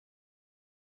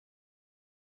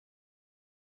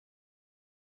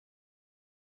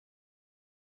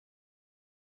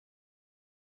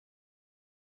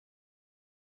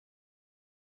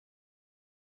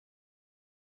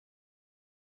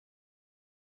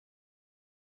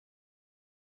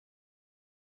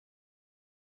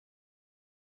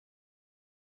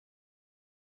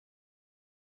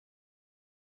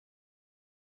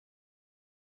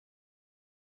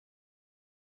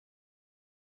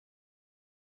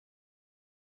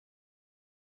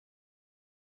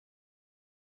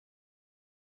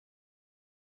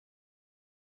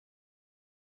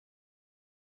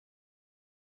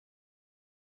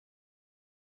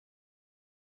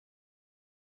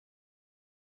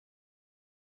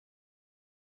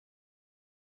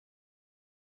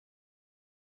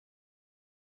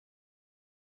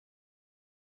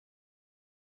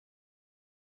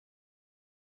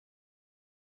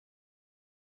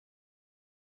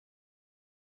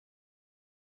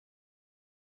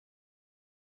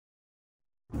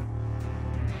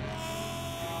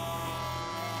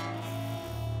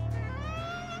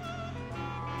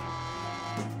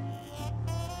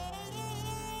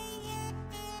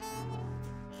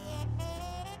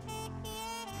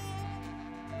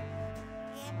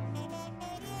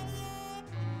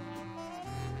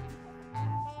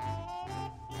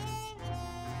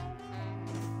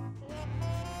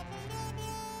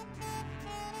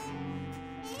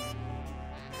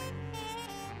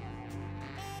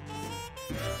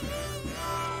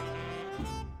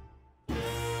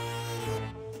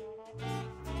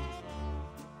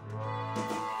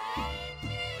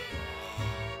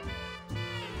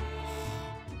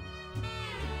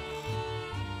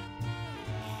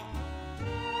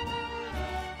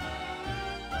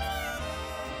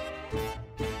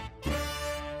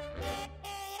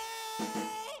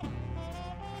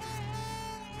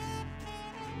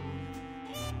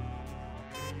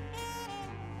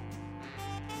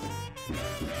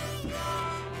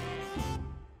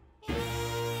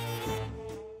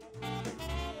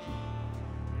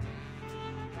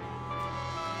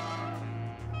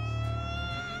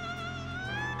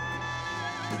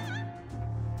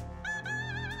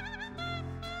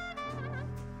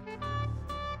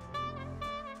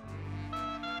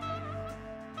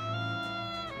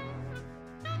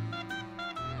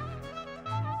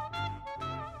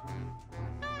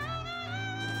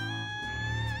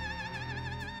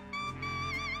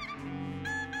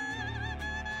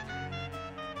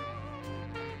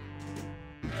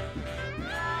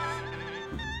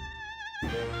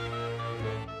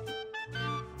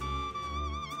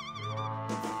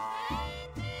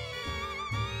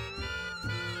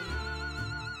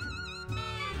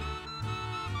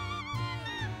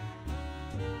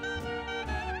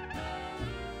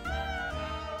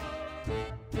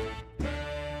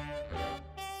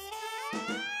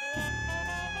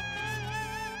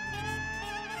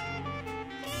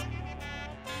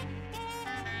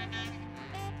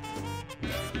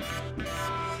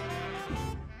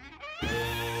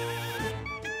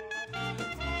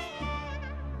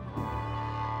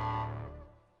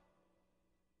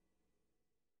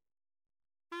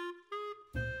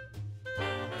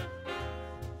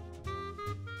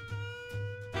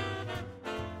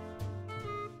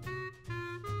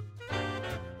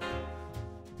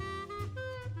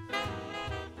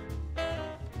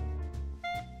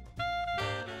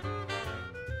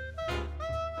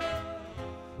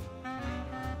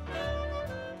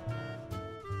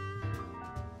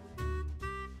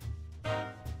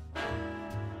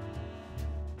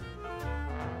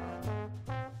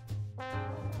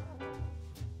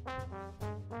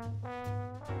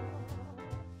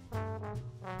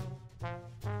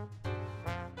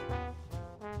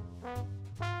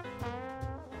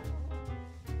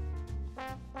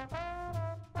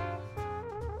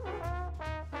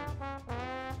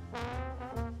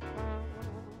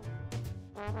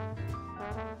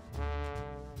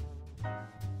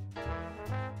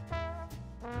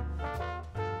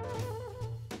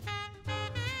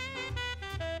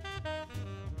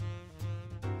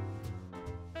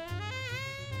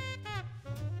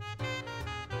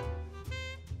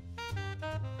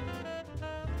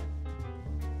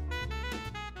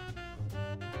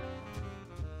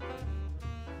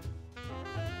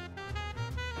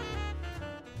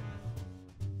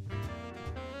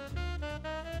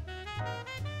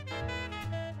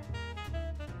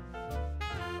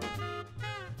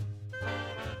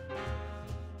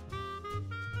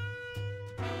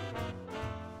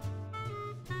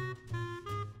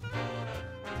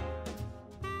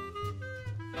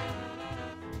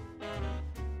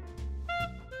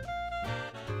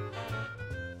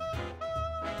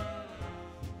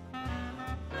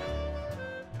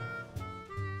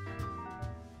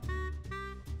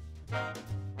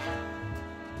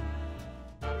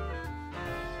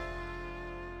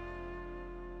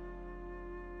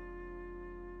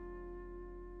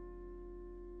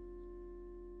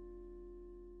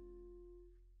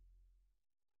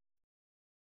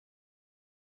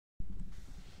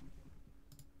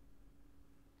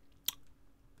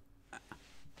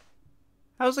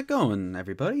How's it going,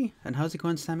 everybody? And how's it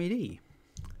going, Sammy D?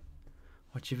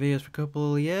 Watch your videos for a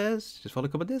couple of years. Just followed a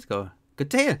couple of days ago. Good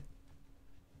to hear.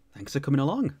 Thanks for coming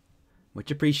along.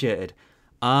 Much appreciated.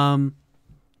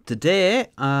 Today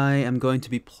I am going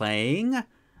to be playing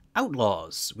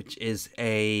Outlaws, which is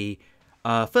a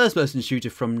first-person shooter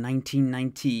from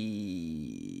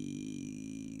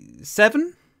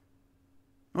 1997.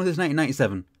 Or is it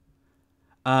 1997?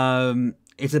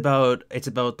 It's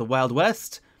about the Wild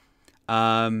West.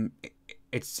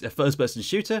 It's a first-person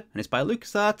shooter, and it's by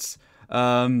LucasArts.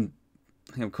 I've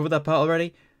covered that part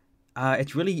already.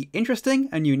 It's really interesting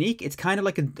and unique. It's kind of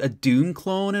like a Doom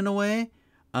clone in a way.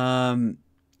 So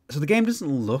the game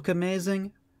doesn't look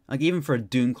amazing. Like, even for a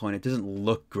Doom clone, it doesn't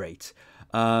look great.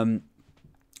 But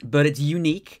it's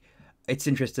unique. It's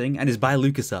interesting, and it's by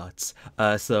LucasArts.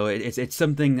 So it's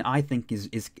something I think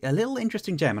is a little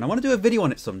interesting gem, and I want to do a video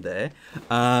on it someday.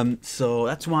 So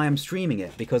that's why I'm streaming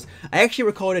it, because I actually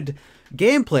recorded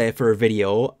gameplay for a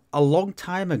video a long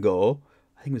time ago.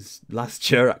 I I think it was last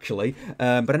year, actually.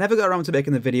 But I never got around to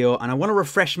making the video, and I want to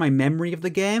refresh my memory of the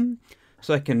game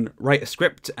so I can write a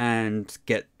script and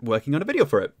get working on a video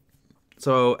for it.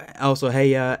 So, also,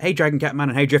 hey Dragon Catman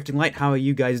and hey Drifting Light, how are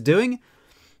you guys doing?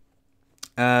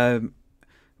 Playing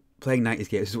 90s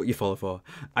games is what you follow for.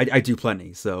 I do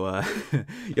plenty, so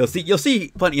you'll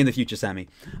see plenty in the future, Sammy.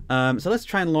 So let's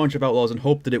try and launch Outlaws and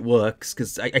hope that it works,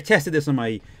 because I tested this on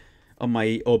my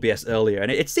OBS earlier,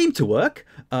 and it seemed to work,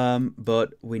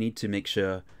 but we need to make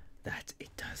sure that it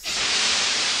does.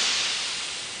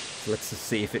 So let's just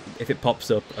see if it pops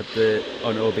up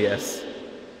on OBS.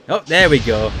 Oh, there we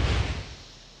go.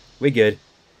 We're good.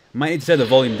 Might need to turn the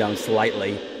volume down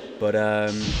slightly, but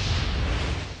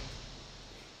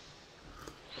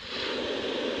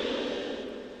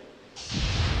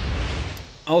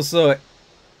also,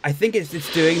 I think it's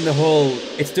doing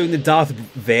the Darth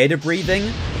Vader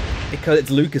breathing because it's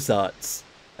LucasArts,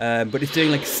 but it's doing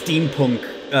like steampunk,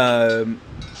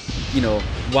 you know,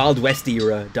 Wild West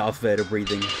era Darth Vader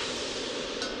breathing.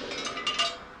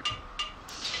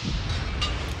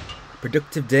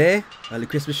 Productive day, early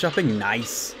Christmas shopping,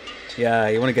 nice. Yeah,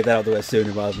 you want to get that out of the way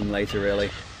sooner rather than later, really.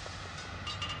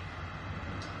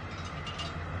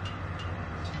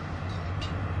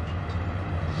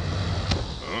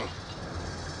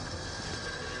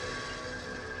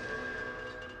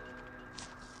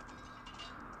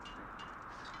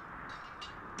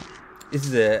 This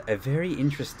is a very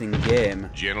interesting game.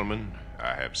 Gentlemen,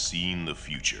 I have seen the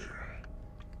future.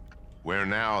 Where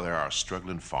now there are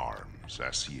struggling farms,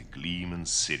 I see a gleaming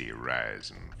city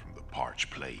rising from the parched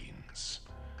plains.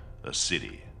 A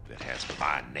city that has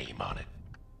my name on it.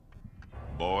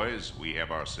 Boys, we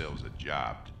have ourselves a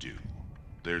job to do.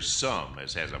 There's some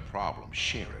as has a problem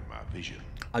sharing my vision.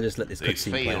 I'll just let this They cutscene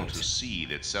play fail out. to see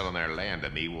that selling their land to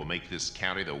me will make this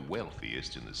county the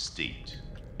wealthiest in the state.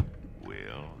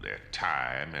 Well, their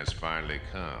time has finally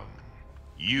come.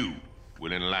 You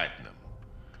will enlighten them.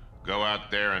 Go out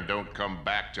there and don't come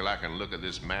back till I can look at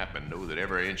this map and know that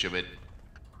every inch of it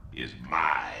is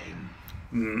mine.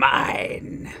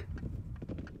 Mine.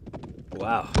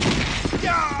 Wow.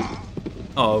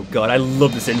 Oh god, I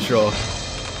love this intro.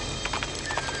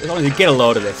 As long as you get a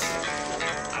load of this.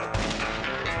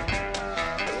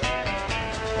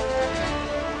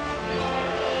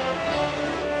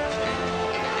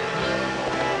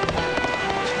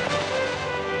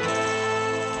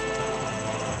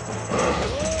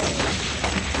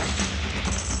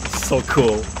 So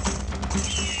cool.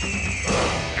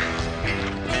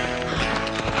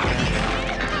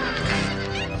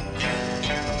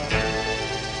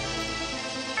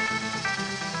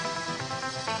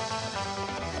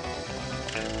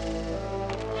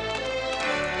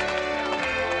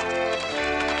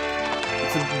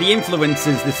 So the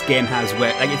influences this game has,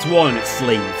 where like it's worn on its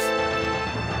sleeve,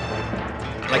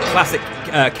 like classic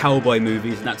cowboy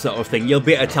movies and that sort of thing. You'll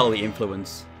be able to tell the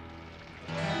influence.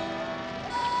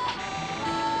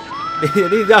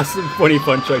 These are some funny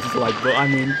fun choices, like, but I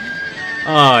mean,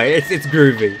 oh, it's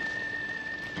groovy.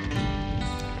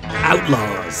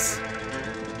 Outlaws.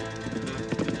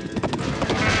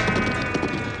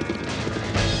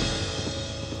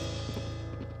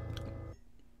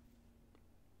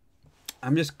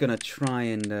 I'm just gonna try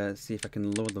and see if I can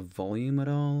lower the volume at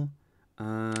all.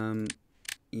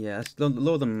 Yeah, let's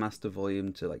lower the master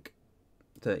volume to like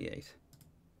 38.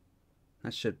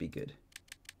 That should be good.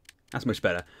 That's much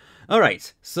better.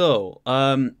 Alright, so,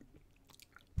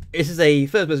 this is a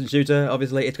first-person shooter,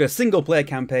 obviously. It's got a single-player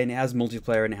campaign, it has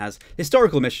multiplayer, and it has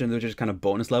historical missions, which are just kind of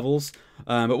bonus levels.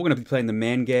 But we're going to be playing the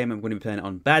main game, and we're going to be playing it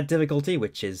on bad difficulty,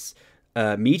 which is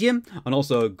medium, and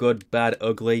also good, bad,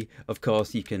 ugly. Of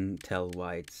course, you can tell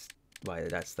why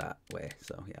that's that way,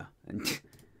 so yeah.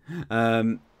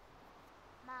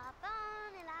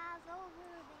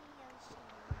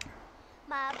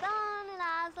 My bonnet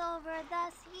lies over the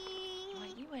sea. Well,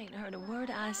 you ain't heard a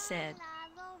word I said.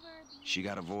 She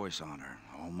got a voice on her,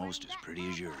 almost as pretty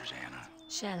as yours, Anna.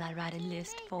 Shall I write a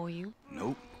list for you?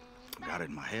 Nope. Got it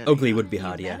in my head. Ugly would be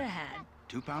hard, You better yeah. had.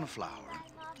 2 pounds of flour,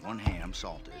 1 ham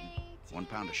salted, 1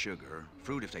 pound of sugar,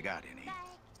 fruit if they got any.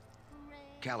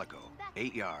 Calico,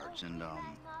 8 yards, and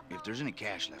if there's any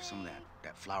cash left, some of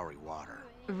that flowery water.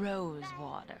 Rose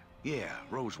water. Yeah,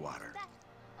 rose water.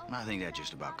 I think that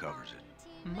just about covers it.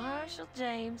 Marshall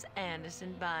James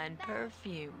Anderson buying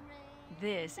perfume.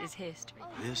 This is history.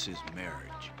 This is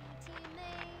marriage.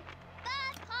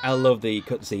 I love the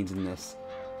cutscenes in this.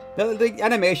 The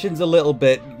animation's a little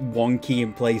bit wonky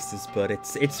in places, but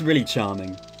it's really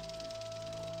charming.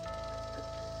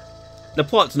 The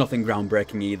plot's nothing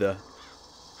groundbreaking either.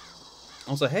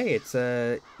 Also, hey, it's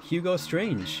Hugo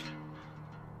Strange.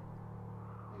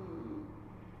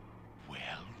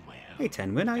 Hey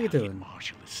Tenwin, how you doing?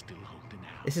 Marshall is still holding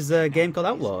out. This is a game called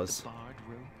Outlaws. The bard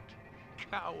wrote,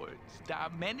 cowards die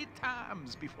many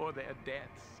times before their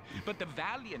deaths, but the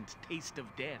valiant taste of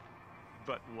death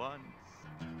but once.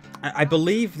 I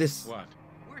believe this... What?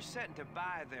 We're sent to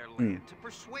buy their land, to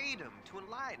persuade them, to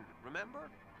enlighten,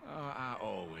 remember? Oh, I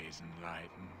always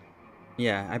enlighten.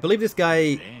 Yeah, I believe this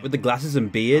guy with the glasses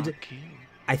and beard,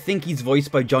 I think he's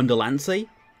voiced by John Delancey.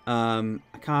 I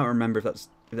can't remember if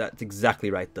that's exactly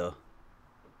right though.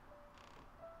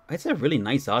 It's a really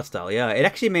nice art style, yeah. It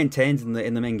actually maintains in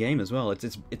the main game as well.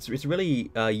 It's really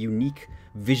unique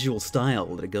visual style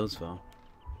that it goes for.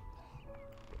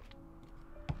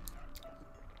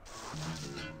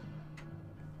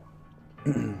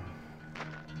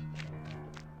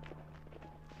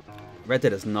 Red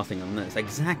Dead has nothing on this.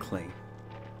 Exactly.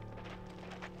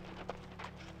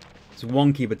 It's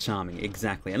wonky but charming.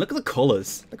 Exactly. And look at the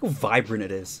colours. Look how vibrant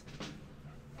it is.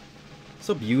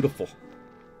 So beautiful.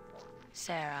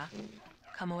 Sarah,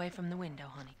 come away from the window,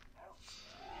 honey.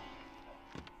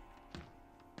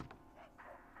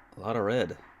 A lot of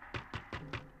red.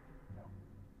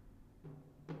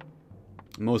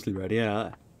 Mostly red,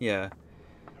 yeah. Yeah.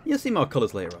 You'll see more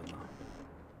colours later on, though.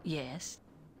 Yes.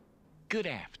 Good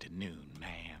afternoon,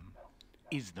 ma'am.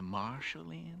 Is the marshal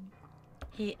in?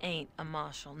 He ain't a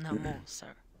marshal no more,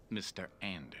 sir. Mr.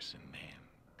 Anderson, ma'am.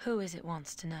 Who is it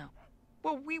wants to know?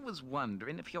 Well, we was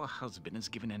wondering if your husband has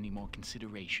given any more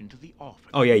consideration to the offer.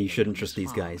 Oh yeah, you shouldn't trust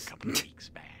these guys. A couple of weeks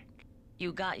back.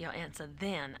 You got your answer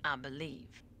then, I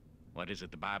believe. What is it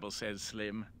the Bible says,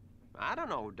 Slim? I don't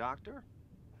know, Doctor.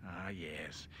 Ah,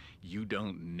 yes. You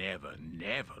don't never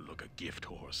look a gift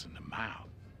horse in the mouth.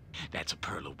 That's a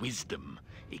pearl of wisdom,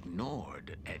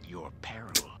 ignored at your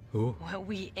peril. Ooh. Well,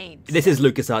 we ain't. This is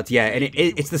LucasArts, yeah, and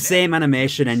it's the same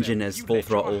animation engine as Full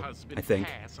Throttle, I think.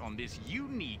 Pass on this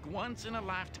unique,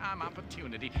 once-in-a-lifetime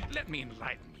opportunity. Let me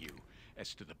enlighten you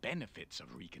as to the benefits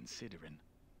of reconsidering.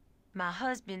 My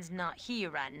husband's not here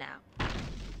right now.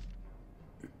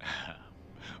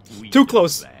 Too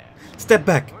close. Step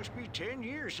back. Must be 10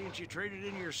 years since you traded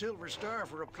in your Silver Star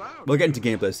for a cloud. We'll get into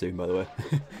gameplay soon, by the way.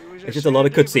 It's just a lot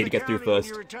of cutscene to get through first.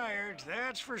 You're retired,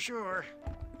 that's for sure.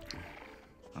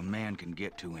 A man can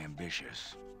get too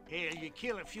ambitious. Hell, you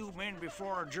kill a few men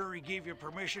before a jury give you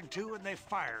permission to, and they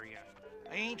fire you.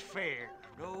 Ain't fair.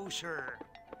 No, sir.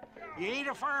 You ain't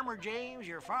a farmer, James.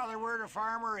 Your father were a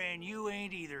farmer, and you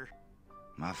ain't either.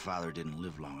 My father didn't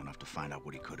live long enough to find out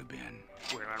what he could have been.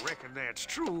 Well, I reckon that's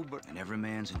true, but... And every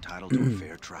man's entitled to a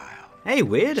fair trial. Hey,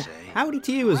 Weird. Howdy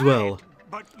to you as well.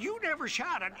 But you never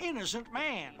shot an innocent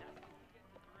man.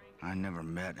 I never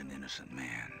met an innocent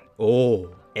man.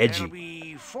 Oh, edgy. That'll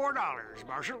be $4,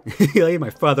 Marshal. Yeah,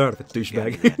 my father out of a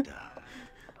douchebag. That,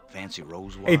 fancy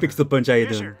rose water. Apex the Punch, how you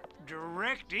Yes, doing? sir.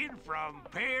 Directed from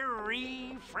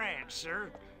Paris, France,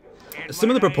 sir. And Some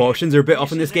of the my proportions are a bit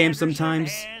off in this Mrs. game Anderson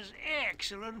sometimes. Has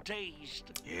excellent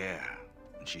taste. Yeah,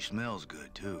 and she smells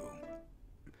good, too.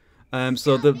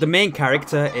 So the main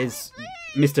character is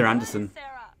Mr. Anderson.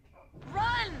 Sarah,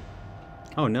 run!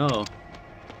 Oh no.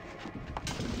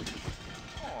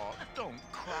 Oh, don't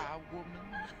cry, woman.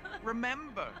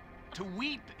 Remember, to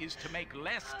weep is to make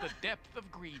less the depth of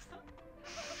grief.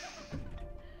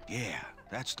 Yeah,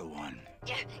 that's the one.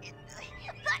 Put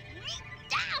me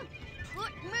down!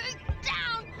 Put me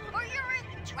down, or you're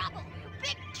in trouble!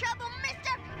 Big trouble,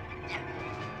 mister!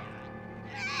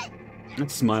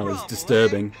 That smile is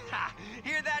disturbing. Ha!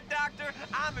 Hear that, Doctor?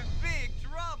 I'm in big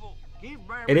trouble. Give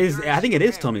my It is. regards I think to it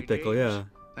is the Tommy family, Pickle. James. Yeah.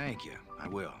 Thank you, I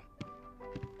will.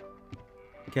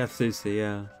 Kath Soucie.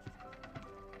 Yeah.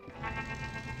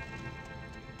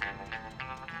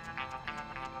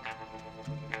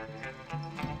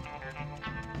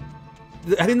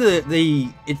 I think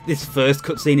this first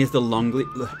cutscene is the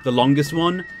longest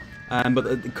one, but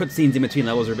the cutscenes in between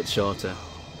levels are a bit shorter.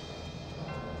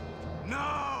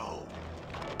 No!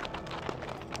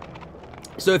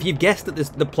 So if you guessed that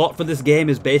the plot for this game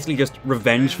is basically just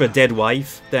revenge for a dead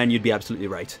wife, then you'd be absolutely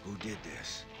right. Who did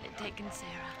this? They're taking Sarah.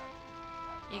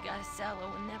 You gotta sell her.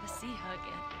 We'll never see her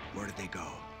again. Where did they go?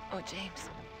 Oh, James,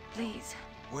 please.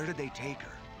 Where did they take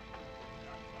her?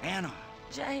 Anna!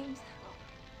 James,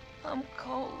 I'm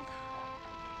cold.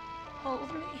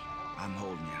 Hold me. I'm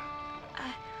holding you.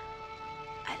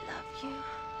 I love you.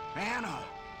 Anna!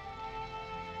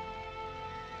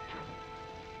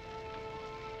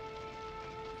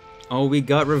 Oh, we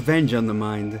got revenge on the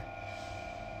mind.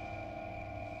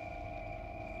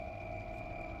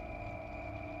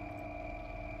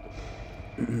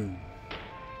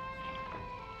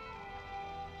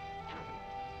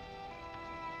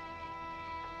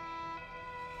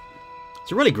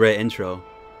 It's a really great intro.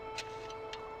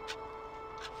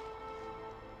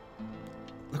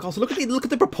 Also, look at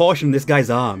the proportion of this guy's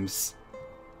arms.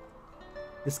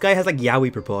 This guy has like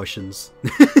yaoi proportions.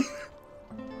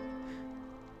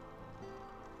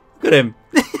 Look at him.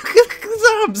 Look at his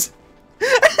arms.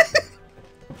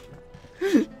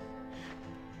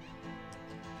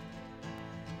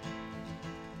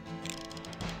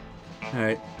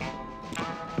 Alright.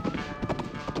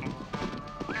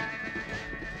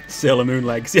 Sailor Moon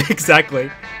legs. Yeah, exactly.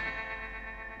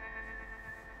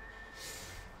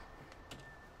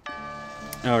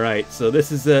 Alright, so this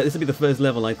will be the first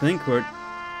level, I think. We're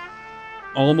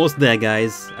almost there,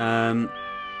 guys.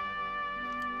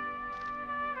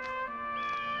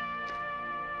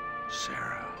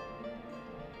 Sarah.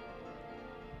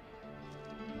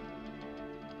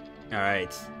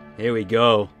 Alright, here we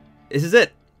go. This is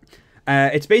it.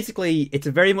 It's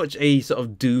a very much a sort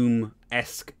of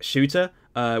Doom-esque shooter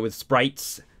with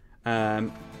sprites. So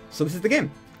this is the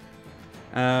game.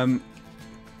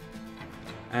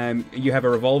 You have a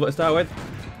revolver to start with.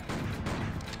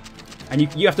 And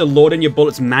you have to load in your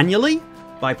bullets manually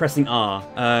by pressing R.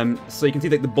 So you can see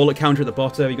like the bullet counter at the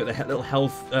bottom. You've got the little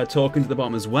health tokens at the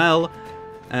bottom as well.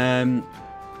 But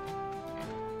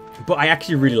I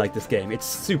actually really like this game. It's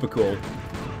super cool.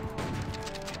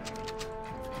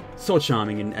 So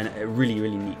charming and really,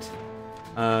 really neat.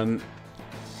 So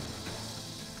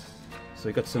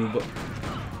we got some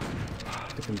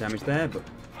damage there, but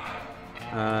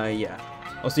yeah.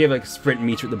 Also, you have like a sprint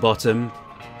meter at the bottom.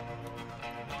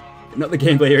 Not the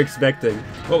gameplay you're expecting.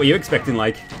 What were you expecting,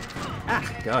 like? Ah,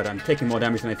 God, I'm taking more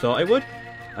damage than I thought I would.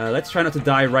 Let's try not to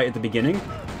die right at the beginning.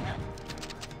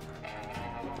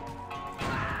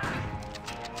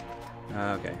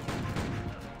 Okay.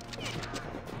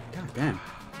 God damn.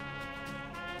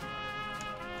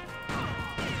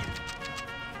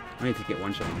 I need to get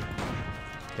one shot.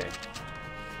 Okay.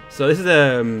 So this is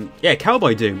yeah,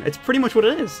 Cowboy Doom. It's pretty much what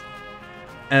it is.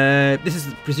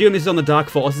 Presume this is on the Dark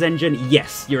Forces engine.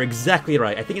 Yes, you're exactly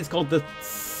right. I think it's called the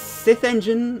Sith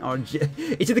engine, or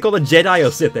it's either called the Jedi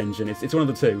or Sith engine. It's one of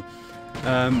the two.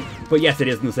 But yes, it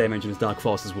is in the same engine as Dark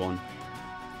Forces 1.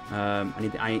 I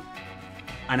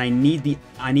need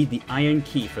the iron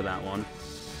key for that one.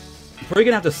 I'm probably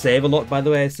gonna have to save a lot, by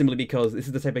the way, simply because this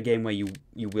is the type of game where you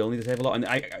will need to save a lot, and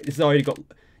you've already got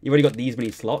these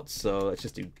many slots, so let's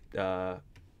just do.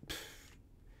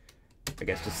 I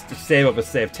guess just save up a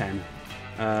save 10.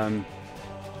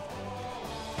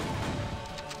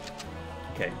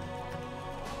 Okay.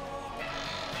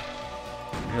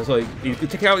 So you can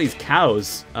check out these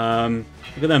cows.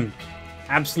 Look at them,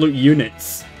 absolute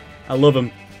units. I love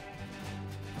them.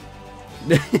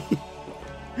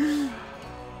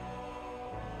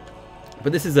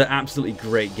 But this is an absolutely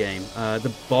great game.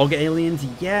 The bog aliens,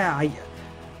 yeah,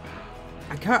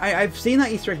 I've seen that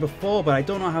Easter egg before, but I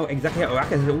don't know how exactly how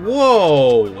accurate it is.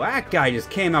 Whoa! That guy just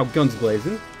came out guns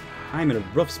blazing. I'm in a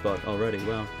rough spot already.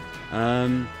 Wow.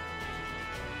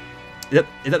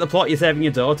 Is that the plot? You're saving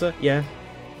your daughter? Yeah.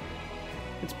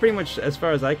 It's pretty much as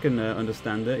far as I can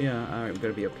understand it. Yeah. All right, we're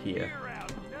gonna be up here.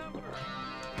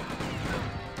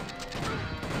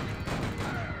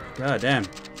 God damn.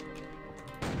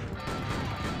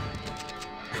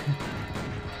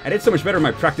 I did so much better in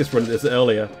my practice run of this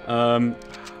earlier. I'm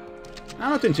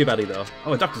not doing too badly though.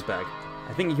 Oh, a doctor's bag.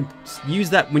 I think you can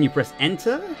use that when you press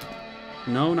enter.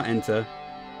 No, not enter.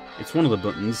 It's one of the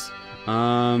buttons.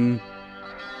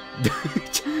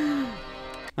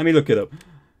 Let me look it up.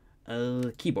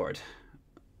 Keyboard.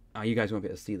 Oh, you guys won't be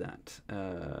able to see that.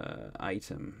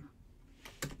 Item.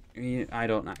 I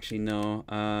don't actually know.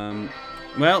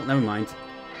 Well, never mind.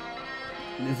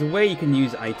 There's a way you can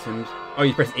use items. Oh,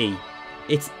 you press E.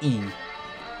 It's E.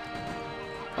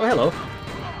 Oh, hello.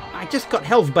 I just got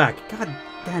health back. God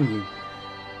damn you.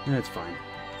 No, that's fine.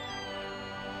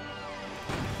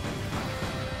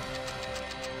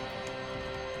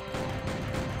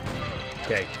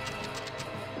 Okay.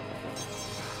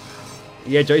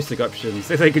 Yeah, joystick options.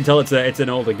 As I can tell, it's an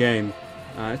older game.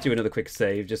 Let's do another quick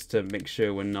save just to make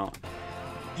sure we're not...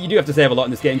 You do have to save a lot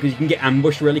in this game because you can get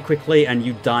ambushed really quickly and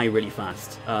you die really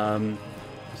fast.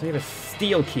 So we have a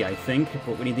steel key, I think,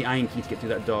 but we need the iron key to get through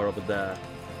that door over there.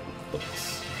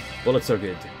 Bullets. Bullets are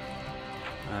good.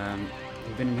 Have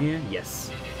we been in here?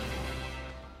 Yes.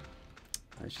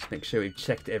 Let's just make sure we've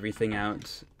checked everything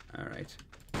out. Alright.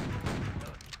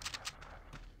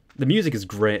 The music is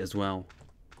great as well.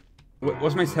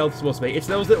 What's my health supposed to be? It's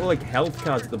those little like health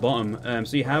cards at the bottom.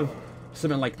 So you have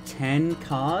something like 10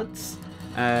 cards,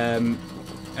 and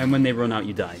when they run out,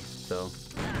 you die. So.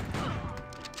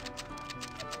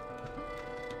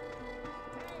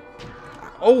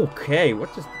 Okay,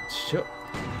 what just shot?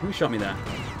 Who shot me there?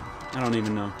 I don't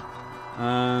even know.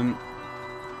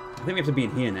 I think we have to be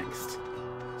in here next.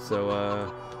 So,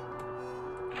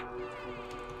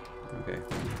 okay.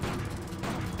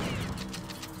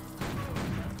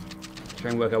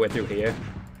 Try and work our way through here.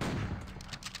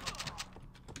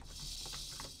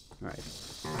 Right.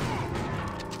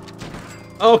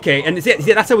 Okay, and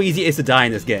see, that's how easy it is to die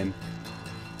in this game.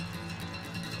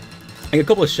 Like a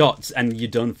couple of shots and you're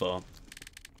done for,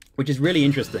 which is really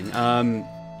interesting.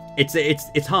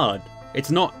 It's hard.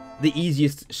 It's not the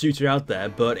easiest shooter out there,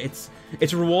 but it's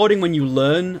rewarding when you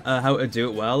learn how to do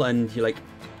it well, and you like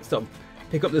sort of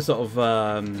pick up the sort of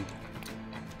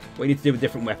what you need to do with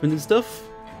different weapons and stuff.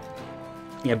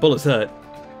 Yeah, bullets hurt.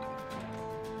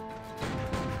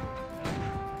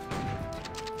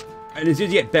 And as soon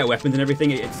as you get better weapons and everything,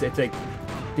 it's like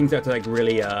things have to like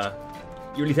really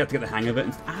you really have to get the hang of it.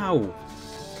 And, ow!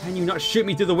 Can you not shoot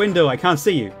me through the window? I can't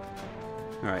see you.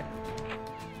 All right.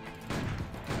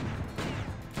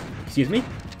 Excuse me?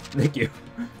 Thank you.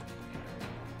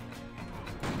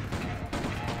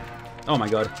 Oh my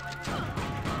god.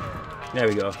 There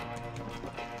we go.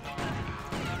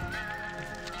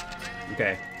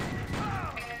 Okay.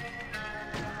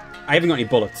 I haven't got any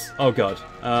bullets. Oh god.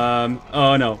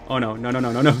 Oh no. Oh no. No, no,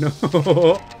 no, no, no,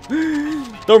 no.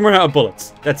 Don't run out of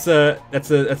bullets. That's a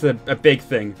big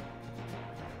thing.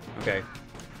 Okay.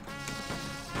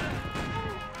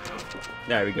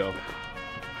 There we go.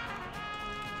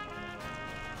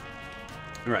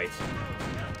 Right.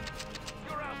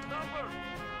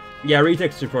 Yeah,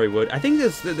 retexture probably would. I think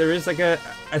there is like a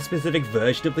specific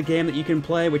version of the game that you can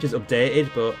play, which is updated,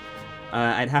 but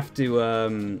I'd have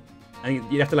to I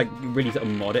think you'd have to like really sort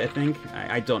of mod it. I think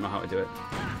I don't know how to do it.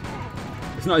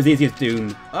 It's not as easy as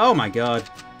Doom. Oh my god.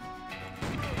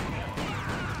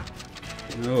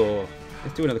 Oh,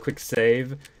 let's do another quick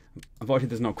save. Unfortunately,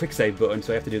 there's no quick save button,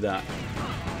 so I have to do that.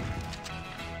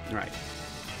 Right.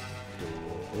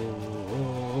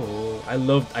 I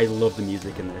love the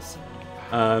music in this.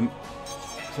 So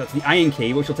that's the iron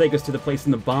key, which will take us to the place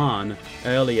in the barn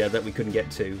earlier that we couldn't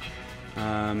get to.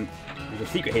 There's a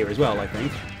secret here as well, I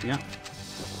think. Yeah.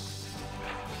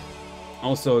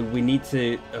 Also, we need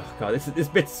to. Oh god, this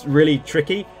bit's really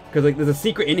tricky because like there's a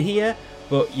secret in here,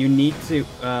 but you need to.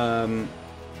 I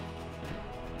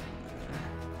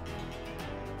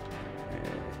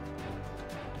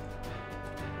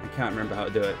can't remember how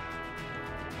to do it.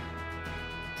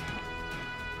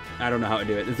 I don't know how to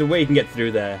do it. There's a way you can get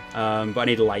through there, but I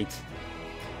need light.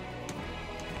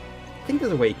 I think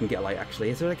there's a way you can get light, actually.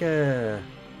 Is there like a...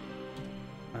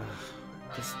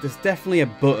 there's definitely a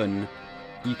button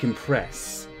you can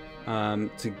press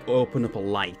to open up a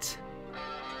light.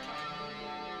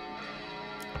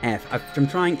 F. I'm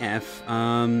trying F.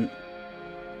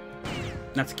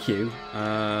 That's Q.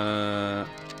 R.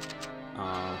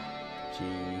 G.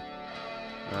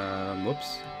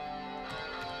 Whoops.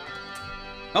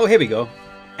 Oh, here we go.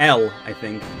 L, I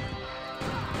think.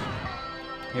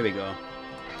 Here we go.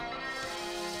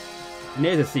 And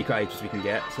there's a secret item we can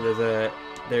get. So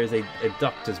there's a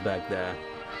doctor's bag there,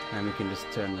 and we can just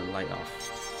turn the light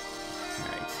off. All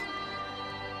right.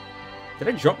 Did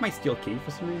I drop my steel key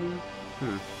for some reason?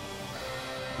 Huh.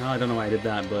 Well, I don't know why I did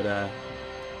that, but at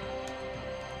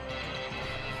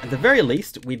the very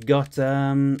least, we've got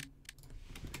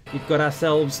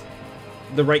ourselves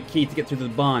the right key to get through the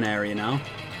barn area now.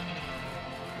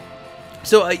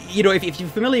 So you know, if you're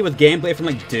familiar with gameplay from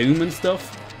like Doom and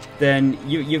stuff, then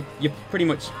you pretty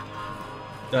much.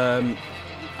 I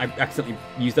accidentally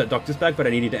used that doctor's bag, but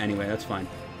I needed it anyway. That's fine.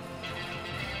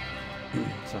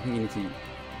 So I think you need to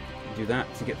do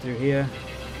that to get through here.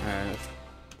 Let's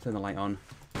turn the light on.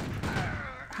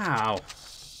 Ow!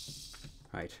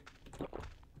 Right.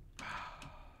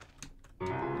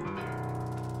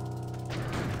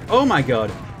 Oh my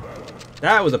god!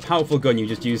 That was a powerful gun you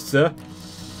just used, sir.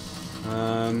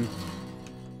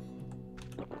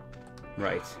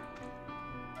 Right.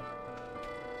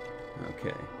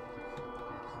 Okay.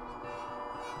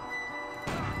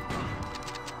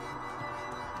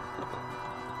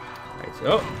 Right,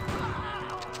 so...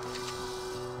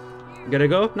 Gotta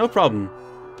go? No problem.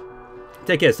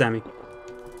 Take care, Sammy.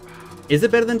 Is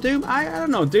it better than Doom? I don't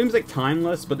know. Doom's like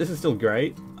timeless, but this is still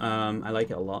great. I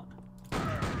like it a lot.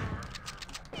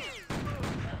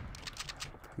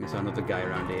 There's another guy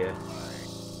around here.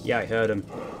 Yeah, I heard him.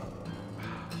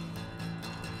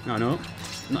 Oh no,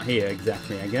 not here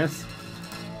exactly, I guess.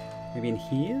 Maybe in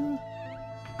here?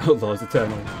 Outlaws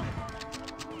Eternal.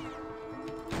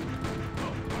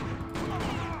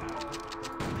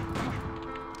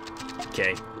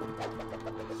 Okay.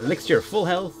 Elixir of full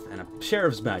health and a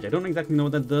sheriff's badge. I don't exactly know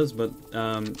what that does, but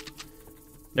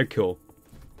they're cool.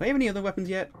 Do I have any other weapons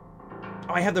yet?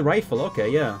 Oh, I have the rifle. Okay,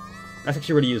 yeah. That's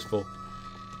actually really useful.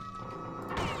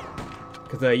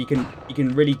 Because you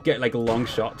can really get like long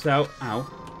shots out. Ow.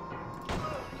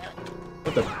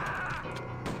 What the?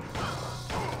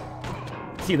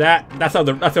 See that? That's how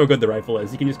good the rifle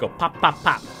is. You can just go pop, pop,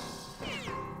 pop.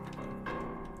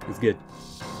 It's good.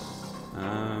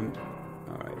 All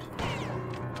right.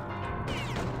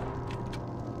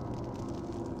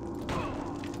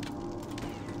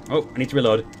 Oh, I need to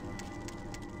reload.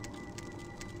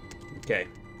 Okay.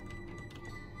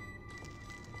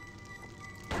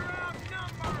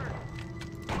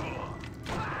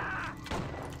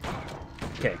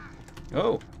 Okay.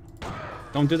 Oh.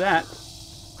 Don't do that.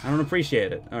 I don't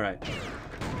appreciate it. Alright.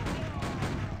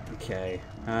 Okay.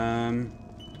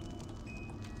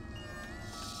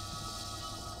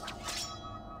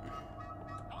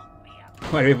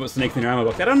 Why do you put snakes in your ammo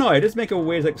box? I don't know. I just make a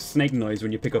weird like snake noise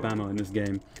when you pick up ammo in this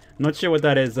game. I'm not sure what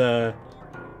that is.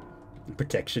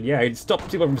 Protection. Yeah, it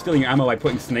stops people from stealing your ammo by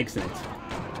putting snakes in it.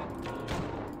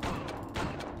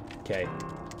 Okay.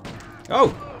 Oh!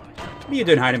 What are you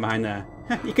doing hiding behind there?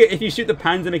 You could, if you shoot the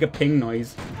pans, they make a ping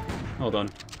noise. Hold on.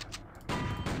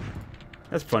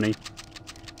 That's funny.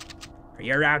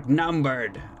 You're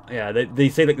outnumbered. Yeah, they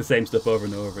say like the same stuff over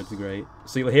and over. It's great.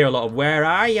 So you'll hear a lot of "Where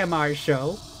are you,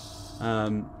 Marshall?"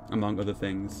 Among other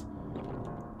things.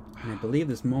 And I believe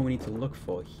there's more we need to look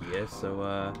for here. So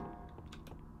I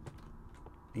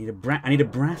need a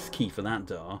brass key for that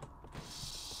door.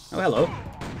 Oh, hello.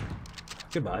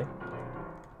 Goodbye.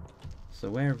 So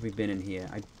where have we been in here?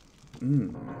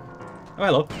 Oh,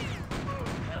 hello.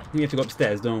 We have to go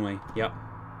upstairs, don't we? Yep.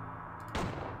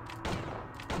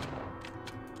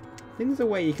 I think there's a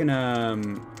way you can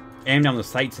aim down the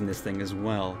sights in this thing as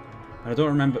well. I don't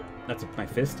remember. That's my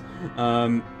fist.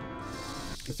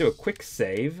 Let's do a quick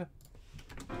save.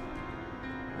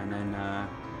 And then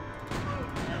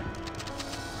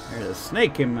there's a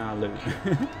snake in my loot.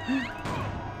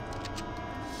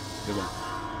 Good one.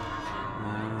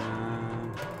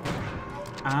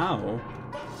 Ow.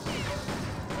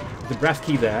 The brass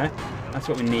key there. That's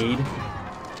what we need.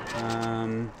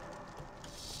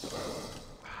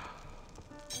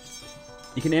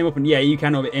 You can aim up and you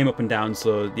can aim up and down.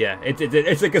 So yeah,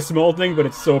 it's like a small thing, but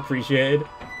it's so appreciated.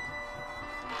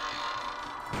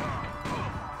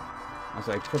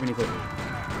 So I probably need to.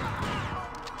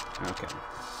 Okay.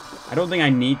 I don't think I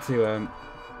need to.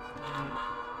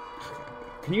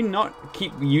 Can you not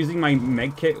keep using my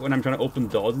med kit when I'm trying to open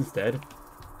doors instead?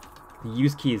 The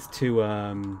use key is too,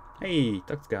 Hey,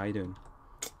 Ducks guy, how you doing?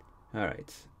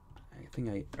 Alright.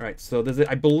 Alright, so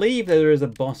I believe there is a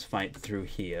boss fight through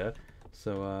here.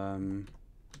 So, you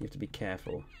have to be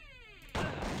careful.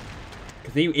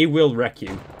 Because he will wreck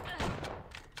you.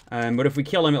 But if we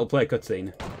kill him, it'll play a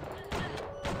cutscene.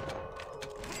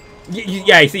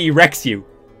 Yeah, you see, he wrecks you.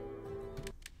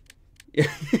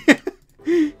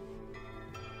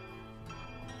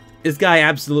 This guy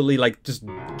absolutely, like, just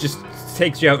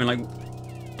takes you out and, like...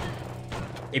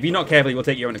 If you're not careful, he will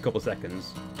take you out in a couple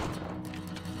seconds.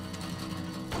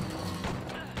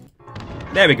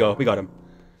 There we go, we got him.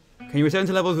 Can you return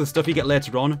to levels with stuff you get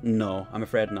later on? No, I'm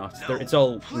afraid not. No, it's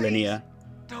all please, linear.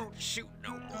 Don't shoot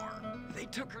no more. They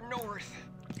took her north.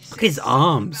 Look at his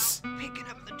arms. Picking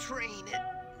up the train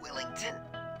at Wellington,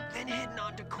 then heading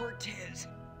on to Cortez.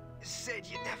 Said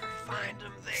you'd never find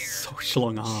them there. So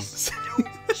long arms. Don't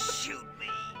shoot me.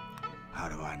 How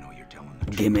do I know you're telling the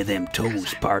truth? Give me them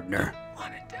toes, partner.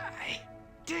 Wanna die?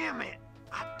 Damn it!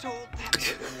 I told that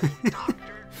little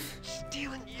doctor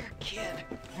stealing your kid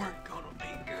weren't gonna be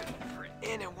good for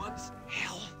anyone's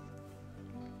health.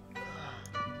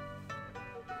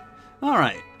 All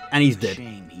right, and he's dead.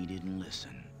 Shame he didn't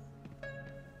listen.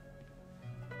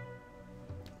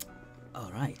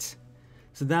 All right,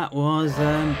 so that was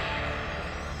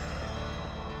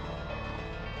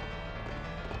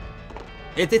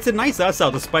It's a nice art style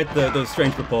despite those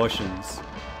strange proportions.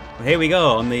 But here we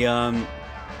go on the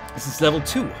this is level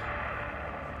 2.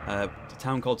 A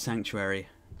town called Sanctuary,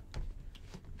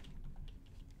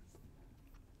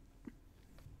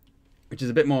 which is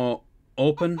a bit more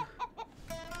open.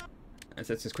 Let's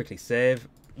just quickly save.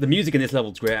 The music in this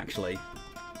level is great, actually.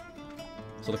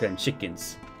 So look at them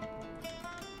chickens.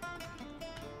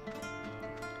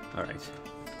 All right,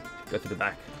 go to the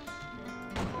back.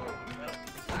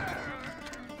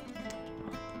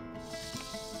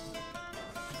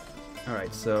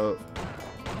 Alright, so...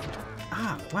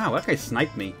 Ah, wow, that guy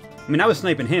sniped me. I mean, I was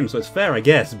sniping him, so it's fair, I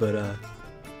guess, but,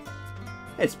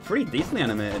 it's pretty decently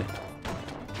animated.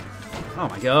 Oh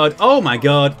my god. Oh my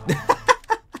god!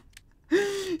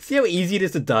 See how easy it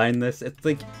is to die in this? It's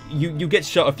like, you get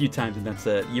shot a few times and that's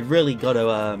it. You've really got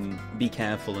to, be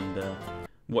careful and,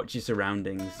 watch your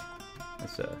surroundings.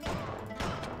 Let's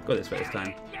go this way this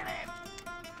time.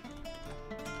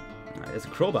 Alright, there's a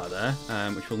crowbar there,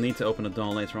 which we'll need to open a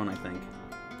door later on, I think.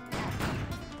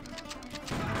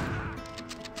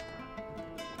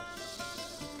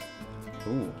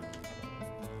 Ooh.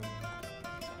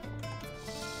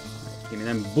 Give me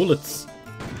them bullets.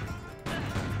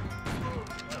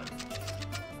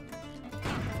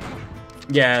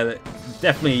 Yeah,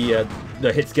 definitely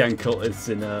the hit scan cult is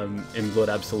in Blood,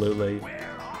 absolutely.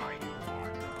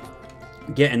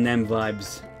 Getting them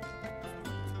vibes.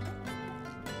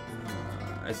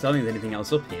 I still don't think there's anything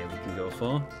else up here we can go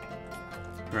for.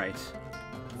 Right.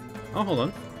 Oh, hold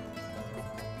on.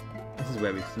 This is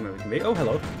where we can be. Oh,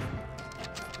 hello.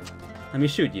 Let me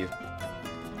shoot you.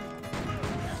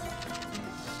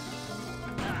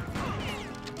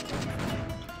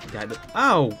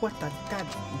 Ow! What the god?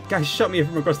 Guy shot me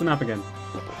from across the map again.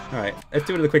 Alright, let's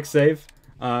do it with a quick save.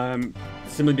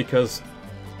 Simply because,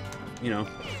 you know,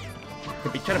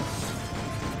 could be trying to.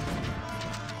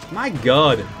 My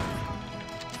god!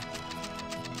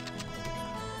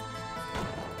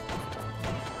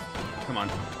 Come on.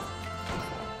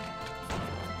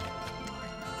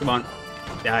 Come on.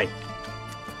 Die.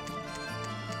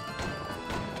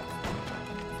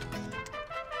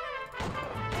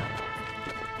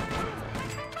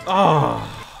 Oh.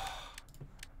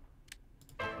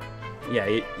 Yeah,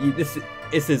 this is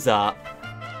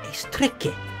it's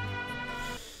tricky.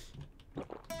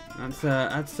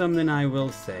 That's something I will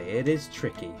say. It is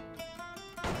tricky.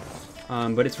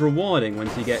 But it's rewarding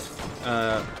once you get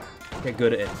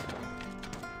good at it.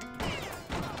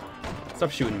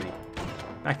 Stop shooting me.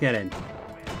 Back that in.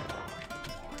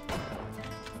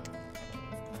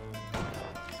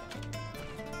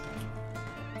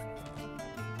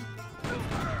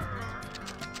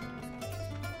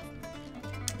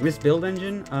 This build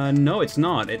engine? No, it's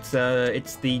not. It's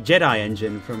the Jedi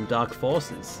engine from Dark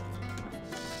Forces.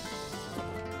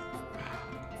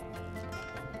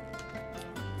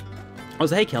 Oh,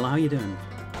 so hey Keller, how you doing?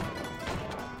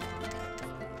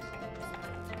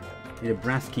 Need a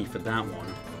brass key for that one.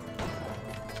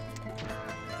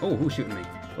 Oh, who's shooting me?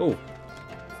 Oh.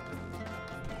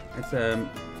 Let's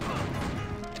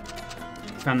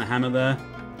found the hammer there.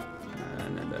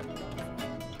 And then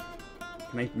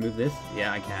can I move this?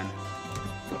 Yeah, I can.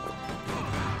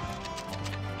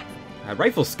 A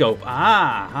rifle scope.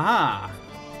 Ah!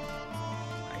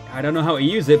 I don't know how to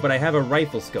use it, but I have a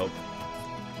rifle scope.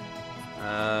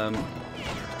 Ow.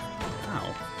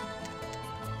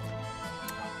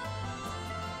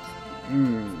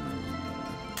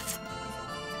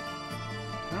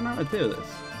 I don't know how to do this.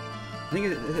 I think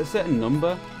it's a certain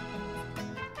number.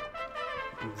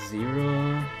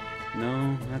 0.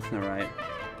 No, that's not right.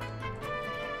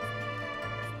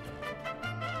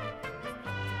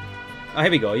 Oh,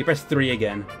 here we go. You press 3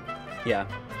 again. Yeah.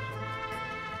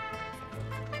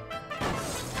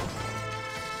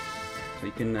 So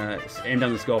you can aim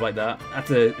down the scope like that.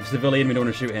 That's a civilian. We don't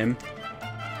want to shoot him.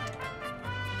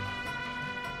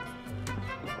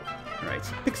 Right.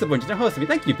 Pixel Punch. Now host me.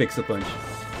 Thank you, Pixel Punch.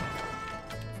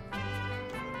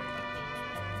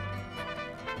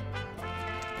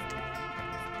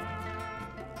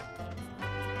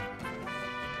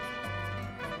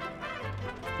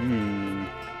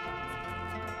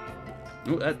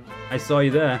 Oh, I saw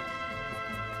you there.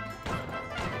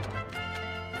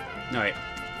 Alright.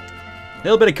 A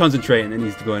little bit of concentrating that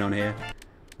needs to go on here.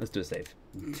 Let's do a save.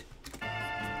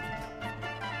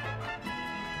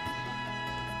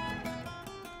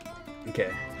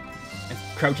 Okay. Let's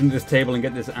crouch into this table and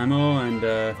get this ammo and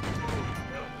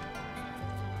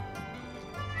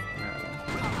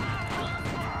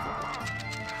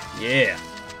yeah.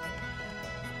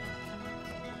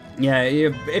 Yeah,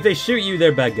 if they shoot you,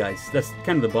 they're bad guys. That's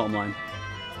kind of the bottom line.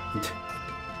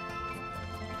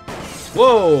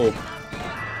 Whoa!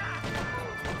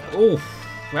 Oof,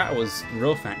 that was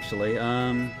rough, actually.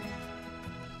 I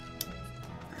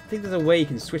think there's a way you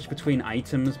can switch between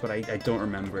items, but I don't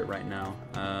remember it right now.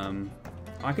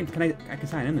 I can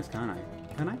sign in this, can't I?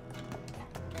 Can I?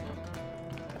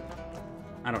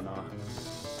 I don't know.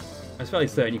 I was fairly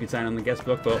certain you could sign on the guest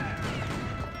book, but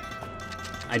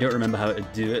I don't remember how to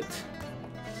do it.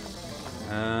 Is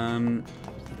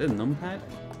there a numpad?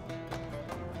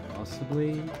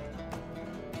 Possibly.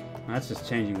 Oh, that's just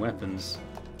changing weapons.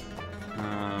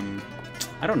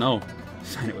 I don't know.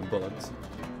 Sign it with bullets.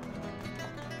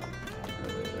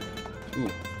 Ooh.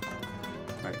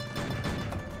 Right.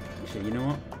 Actually, you know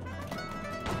what?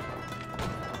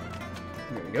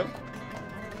 There we go.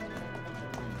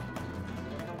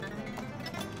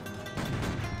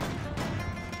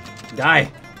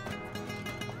 Die!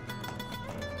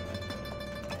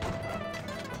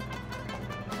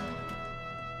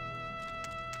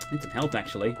 Need some health,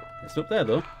 actually. It's up there,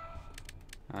 though.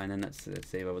 And then let's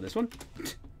save over this one.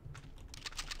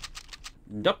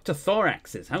 Dr.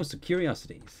 Thorax's House of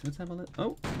Curiosities. Let's have a look.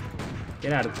 Oh.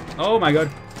 Get out of it. Oh, my God.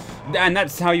 And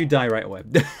that's how you die right away.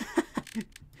 Did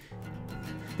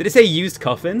it say used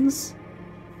coffins?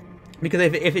 Because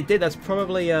if it did, that's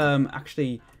probably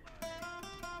actually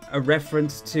a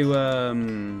reference to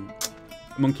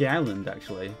Monkey Island,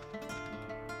 actually.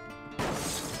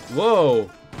 Whoa!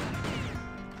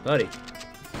 Buddy.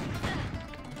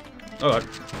 Oh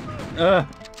God.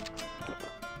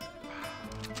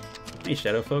 Hey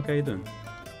Shadowfolk, how you doing?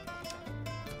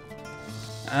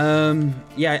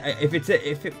 Yeah, if it said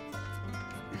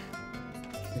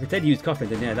used coffin,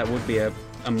 then yeah, that would be a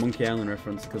Monkey Island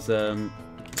reference, because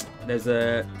there's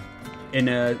in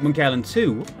Monkey Island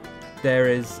 2 there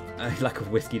is a lack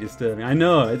of whiskey disturbing. I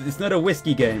know, it's not a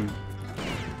whiskey game.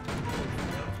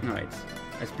 Alright,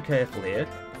 let's be careful here.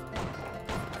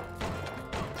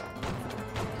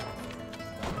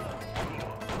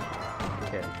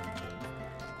 Okay.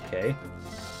 Okay.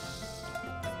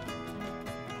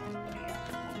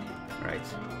 Right.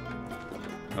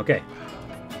 Okay.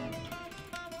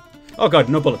 Oh God,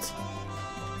 no bullets.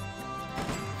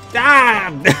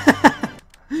 Ah!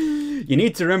 You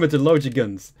need to remember to load your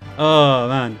guns. Oh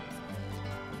man.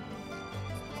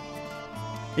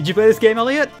 Did you play this game,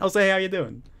 Elliot? I'll say how you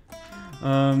doing.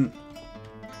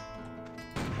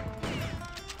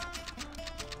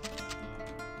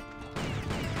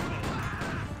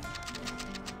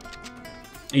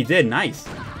 He did, nice.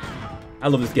 I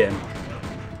love this game.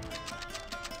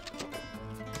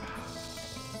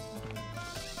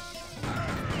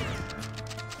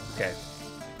 Okay.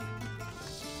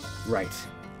 Right.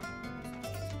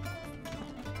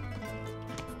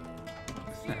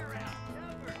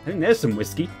 I think there's some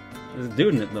whiskey. There's a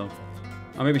dude in it though.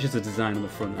 Or maybe it's just a design on the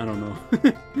front. I don't know.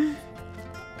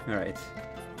 Alright.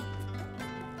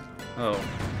 Oh.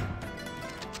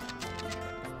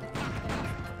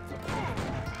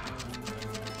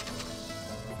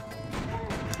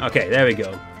 Okay, there we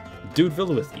go. Dude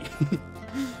filled with whiskey.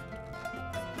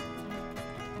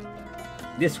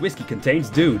 This whiskey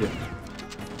contains dude.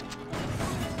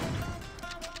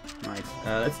 Right.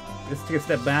 Let's take a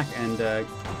step back and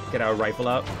get our rifle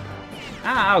out.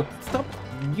 Ow! Stop!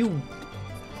 You.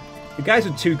 The guys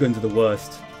with two guns are the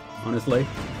worst, honestly.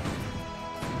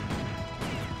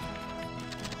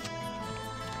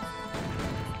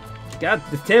 God,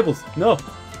 there's tables. No.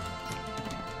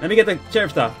 Let me get the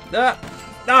sheriff's star. Ah!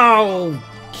 No!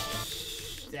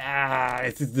 Ah,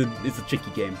 it's a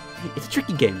tricky game. It's a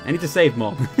tricky game. I need to save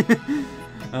more.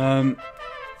 Alright.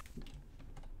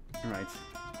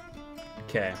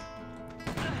 Okay.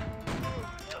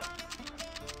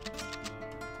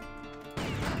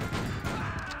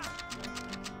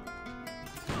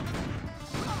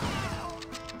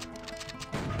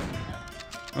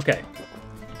 Okay.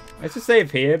 Let's just save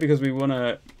here because we want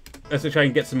to... Let's try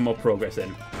and get some more progress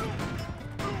in.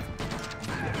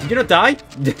 Did you not die?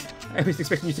 I was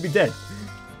expecting you to be dead.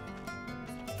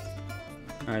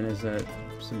 Alright, there's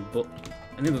some I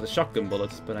think there's shotgun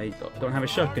bullets, but I don't have a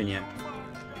shotgun yet.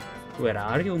 Where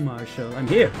are you, Marshall? I'm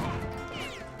here.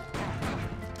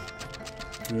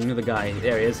 Another guy.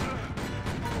 There he is.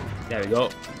 There we go.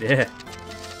 Yeah.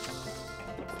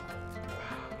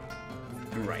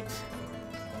 Right.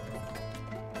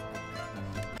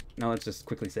 Now let's just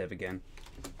quickly save again.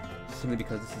 Simply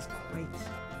because this is great.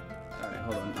 Alright,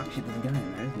 hold on. Actually, there's a guy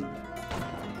in there, isn't there?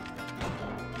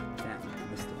 Damn, I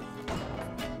missed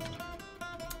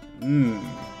it.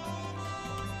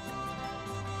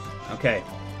 Okay.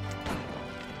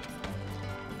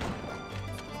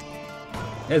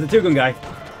 There's the two-gun guy.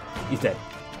 He's dead.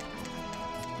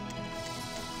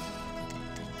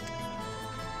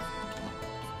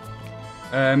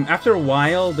 After a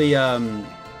while, the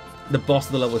boss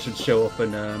of the level should show up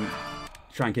and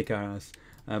try and kick our ass.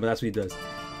 But that's what he does.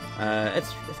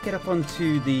 Let's get up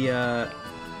onto the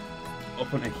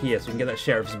up onto here so we can get that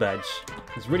sheriff's badge.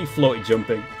 It's really floaty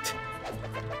jumping.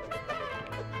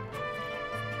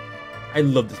 I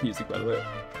love this music, by the way.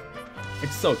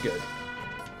 It's so good.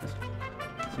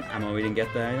 Some ammo we didn't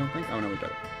get there, I don't think. Oh no, we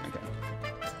got it. Okay.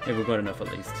 Maybe we got enough at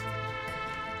least.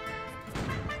 I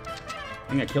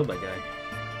think I killed that guy.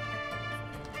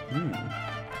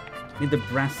 Need the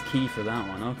brass key for that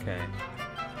one. Okay.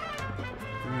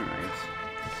 Alright.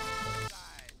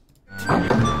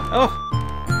 Oh!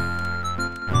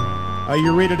 Are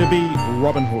you ready to be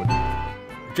Robin Hood?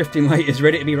 Drifting Light is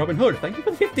ready to be Robin Hood. Thank you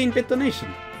for the 15-bit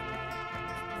donation.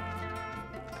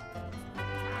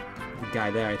 The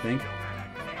guy there, I think.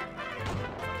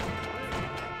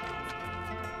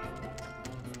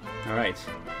 Alright.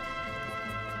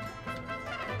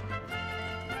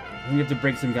 we have to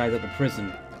break some guys out of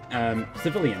prison.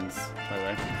 Civilians, by the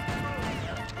way.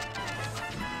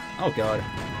 Oh god.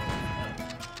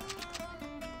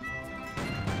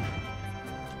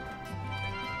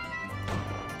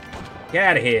 Get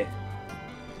out of here.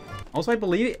 Also, I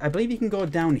believe you can go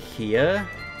down here.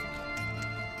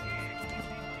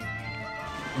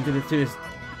 Into this.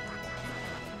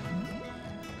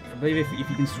 I believe if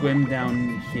you can swim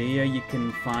down here, you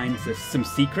can find some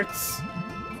secrets.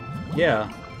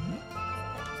 Yeah.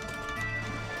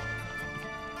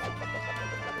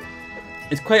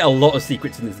 It's quite a lot of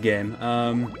secrets in this game.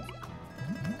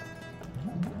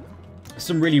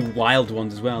 Some really wild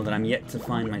ones as well that I'm yet to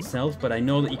find myself, but I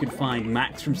know that you can find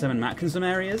Max from 7 Max in some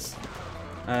areas.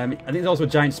 I think there's also a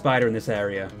giant spider in this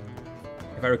area,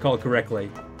 if I recall correctly.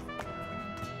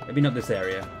 Maybe not this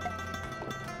area.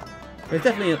 But it's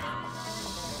definitely a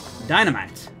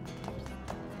dynamite.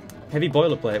 Heavy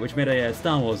boilerplate, which made a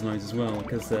Star Wars noise as well,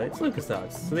 because it's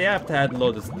LucasArts. So they have to add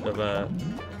loads of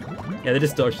yeah, the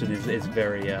distortion is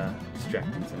very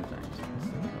distracting sometimes.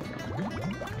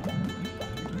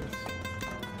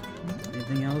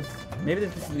 Anything else? Maybe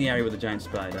this is in the area with the giant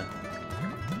spider.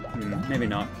 Maybe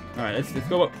not. Alright, let's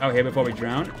go out here before we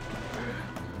drown.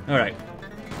 Alright.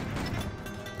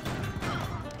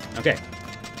 Okay.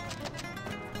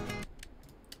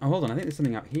 Oh, hold on. I think there's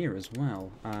something out here as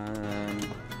well.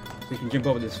 So we can jump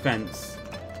over this fence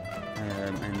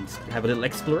and have a little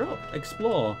explore. I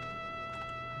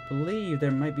believe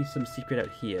there might be some secret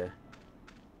out here.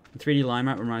 The 3D line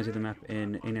map reminds me of the map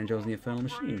in Angels and the Infernal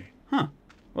Machine. Huh.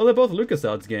 Well, they're both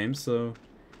LucasArts games, so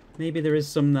maybe there is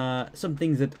some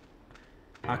things that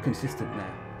are consistent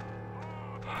there.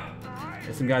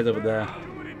 There's some guys over there.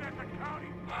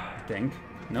 I think.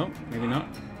 No, maybe not.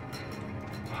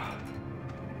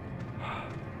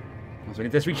 So we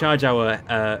need to recharge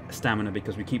our stamina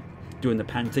because we keep doing the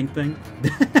panting thing.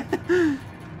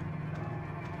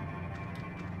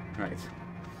 Right.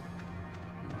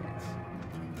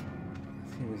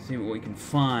 Let's see what we can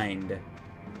find.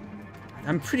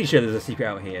 I'm pretty sure there's a secret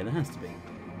out here. There has to be.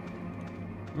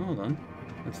 Oh, hold on.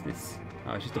 What's this?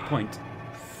 Oh, it's just a point.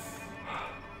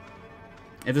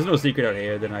 If there's no secret out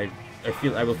here, then I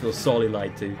will feel sorely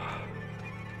lied to.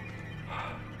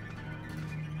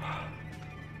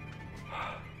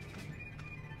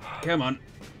 Come on.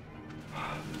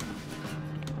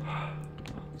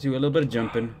 Let's do a little bit of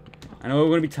jumping. I know we're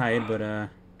going to be tired, but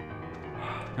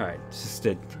alright, it's just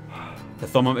the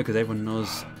thermometer, because everyone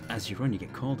knows as you run you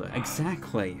get colder.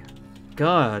 Exactly.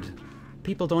 God.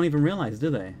 People don't even realize,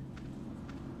 do they?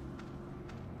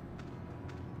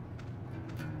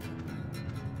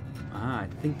 Ah, I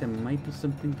think there might be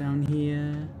something down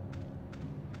here.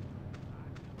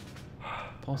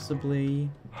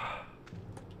 Possibly.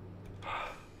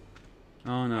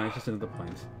 Oh no, it's just another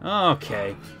point.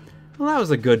 Okay. Well, that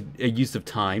was a good use of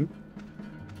time.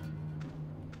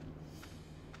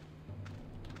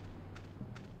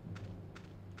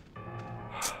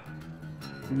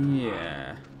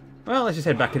 Yeah. Well, let's just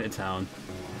head back into town.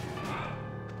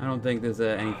 I don't think there's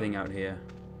anything out here.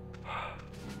 I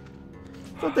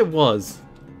thought there was.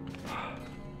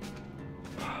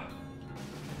 The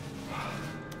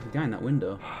guy in that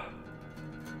window.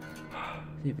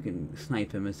 See if we can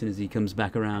snipe him as soon as he comes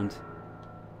back around.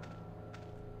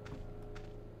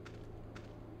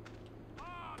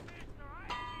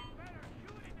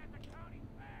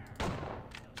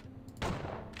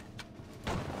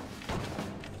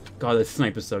 God, this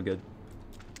sniper's so good.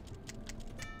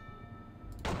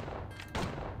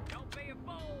 Don't be a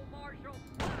fool, Marshal.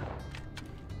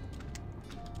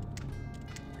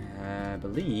 I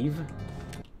believe.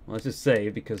 Well, let's just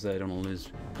save because I don't want to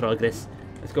lose progress.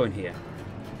 Let's go in here.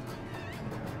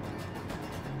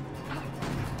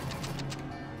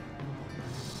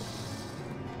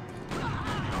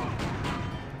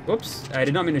 Whoops, I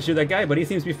did not mean to shoot that guy, but he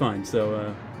seems to be fine,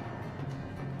 so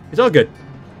it's all good.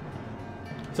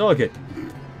 It's all good.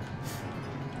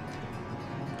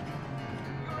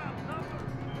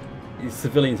 These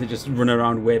civilians are just running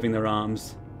around waving their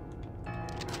arms.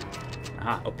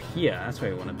 Ah, up here, that's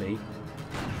where we want to be.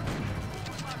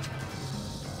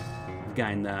 The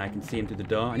guy in there, I can see him through the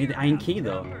door. I need the iron key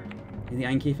though. I need the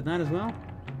iron key for that as well.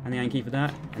 And the iron key for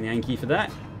that. And the iron key for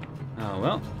that. Oh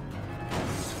well.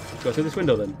 Go through this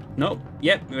window then. Nope.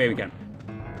 Yep, maybe we can.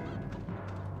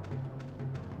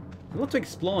 There's a lot to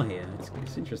explore here.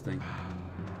 It's interesting.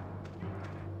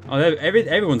 Oh,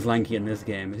 everyone's lanky in this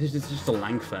game. It's just a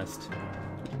lank fest.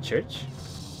 Church?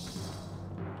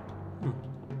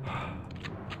 Huh.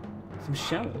 Some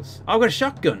shells. Oh, I've got a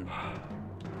shotgun.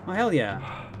 Oh, hell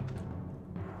yeah.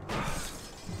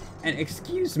 And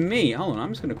excuse me. Hold on, I'm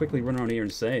just going to quickly run around here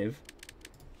and save.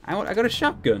 I got a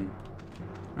shotgun.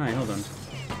 Alright, hold on.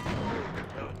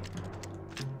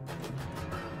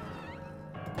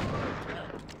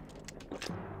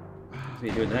 What are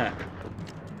you doing that?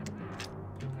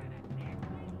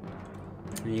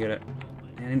 And you gotta...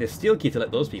 I need a steel key to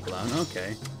let those people out.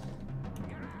 Okay.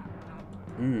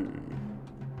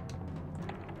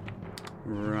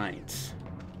 Right.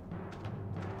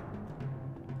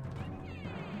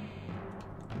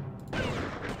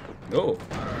 Oh.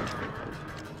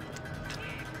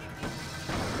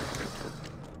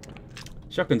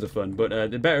 Shotguns are fun, but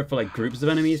they're better for like groups of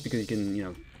enemies because you can, you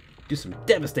know, do some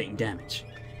devastating damage.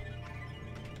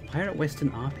 Pirate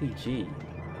Western RPG.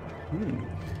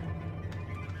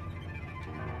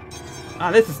 Ah,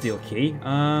 there's a steel key.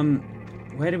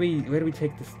 Where do we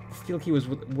take this? The steel key was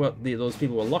what those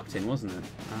people were locked in, wasn't it?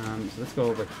 So let's go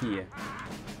over here.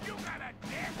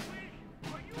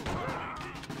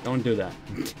 Don't do that.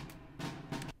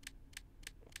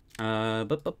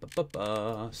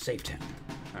 Save town.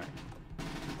 Alright.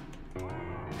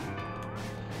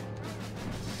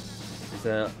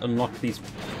 Let's unlock these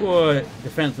poor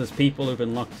defenseless people who've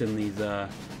been locked in these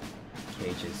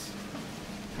cages.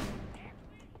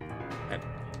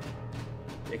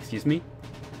 Excuse me?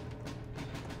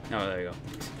 Oh, there we go.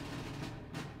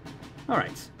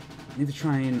 Alright. Need to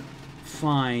try and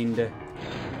find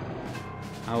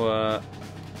our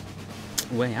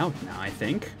way out now, I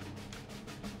think.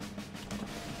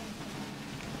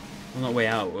 Well, not way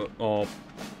out, or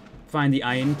find the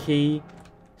iron key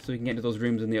so we can get into those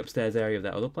rooms in the upstairs area of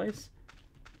that other place.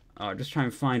 Or just try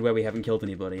and find where we haven't killed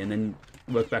anybody and then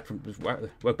work backwards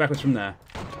from there.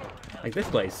 Like this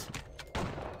place.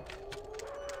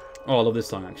 Oh, I love this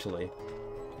song, actually.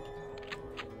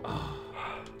 Oh,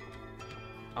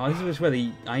 this is just where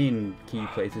the iron key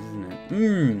place is, isn't it?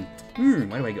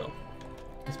 Where do I go?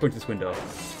 Let's point to this window.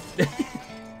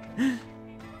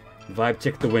 Vibe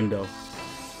check the window.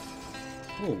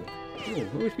 Oh,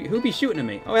 who'd be shooting at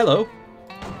me? Oh, hello.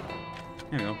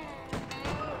 There we go.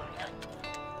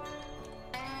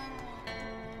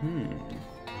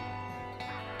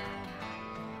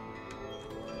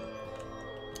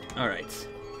 Alright.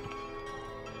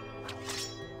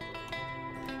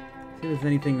 See if there's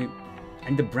anything... I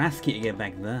need the brass key to get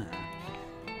back there.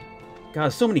 God,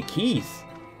 there's so many keys.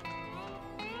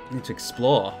 I need to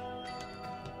explore.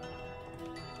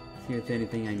 See if there's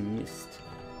anything I missed.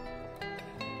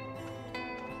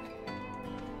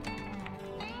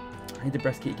 I need the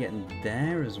brass key to get in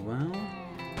there as well.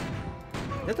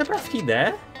 Is the brass key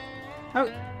there? How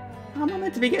am I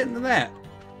meant to be getting to that?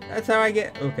 That's how I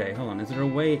get... Okay, hold on. Is there a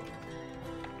way...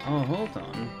 Oh, hold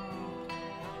on.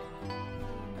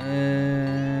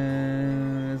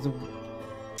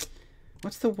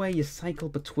 What's the way you cycle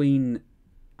between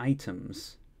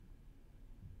items?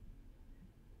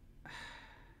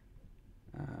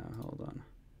 Hold on.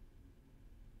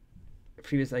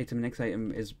 Previous item, next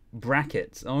item is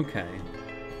brackets. Okay.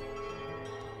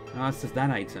 Oh, it's just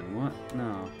that item. What?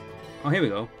 No. Oh, here we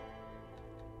go.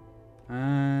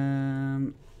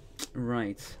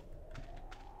 Right.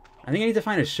 I think I need to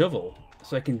find a shovel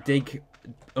so I can dig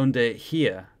under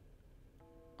here.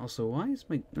 Also, why is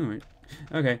my... Alright.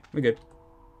 Okay, we're good.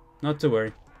 Not to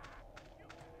worry.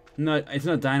 No, it's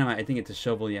not dynamite. I think it's a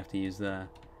shovel you have to use there.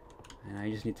 And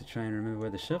I just need to try and remember where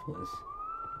the shovel is.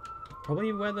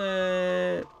 Probably where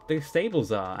the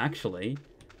stables are, actually.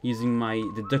 Using my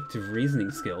deductive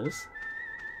reasoning skills.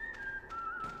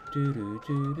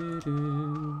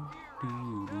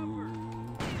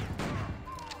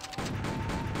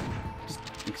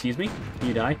 Excuse me? Can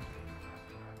you die?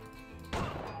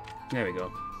 There we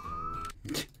go.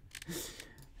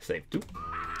 Save two.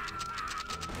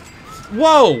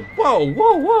 Whoa! Whoa!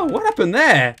 Whoa! Whoa! What happened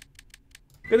there?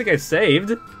 Good thing I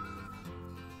saved.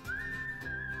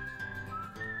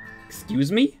 Excuse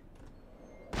me?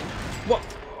 What?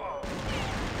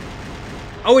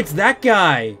 Oh, it's that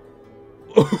guy!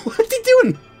 What's he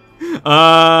doing?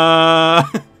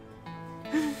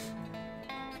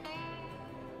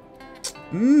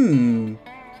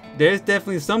 There's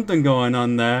definitely something going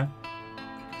on there.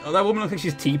 Oh, that woman looks like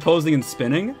she's T-posing and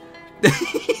spinning.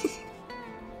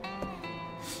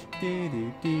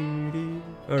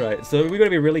 Alright, so we gotta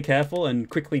be really careful and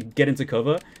quickly get into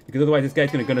cover, because otherwise this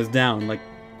guy's gonna gun us down, like,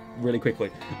 really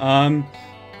quickly. Why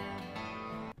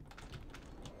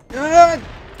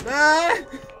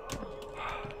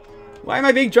am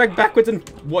I being dragged backwards and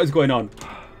what is going on?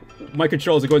 My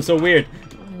controls are going so weird.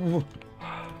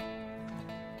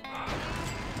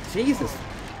 Jesus.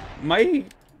 My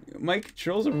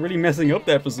controls are really messing up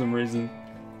there for some reason.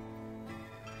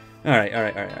 Alright.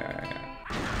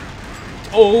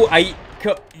 Oh,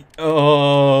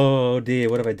 Oh dear,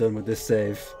 what have I done with this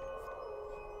save?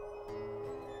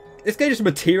 This guy just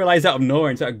materialized out of nowhere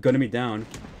and started gunning me down.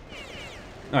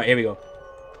 Alright, here we go.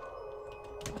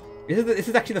 This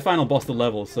is actually the final boss of the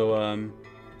level, so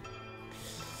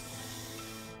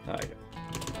alright.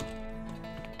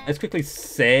 Let's quickly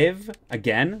save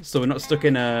again, so we're not stuck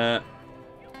in a...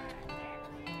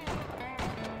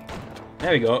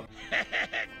 There we go.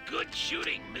 Good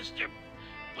shooting, mister.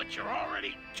 But you're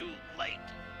already too late.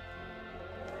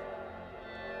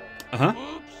 Uh-huh.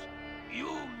 Oops.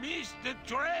 You missed the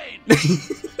train.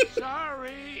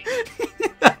 Sorry.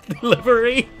 That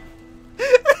delivery.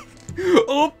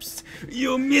 Oops.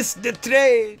 You missed the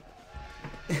train.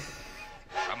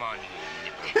 Come on, you.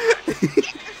 Get the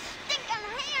stinking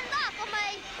hands off of me!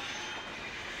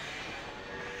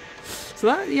 So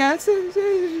that, yeah, it's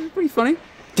pretty funny.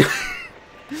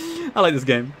 I like this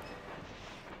game.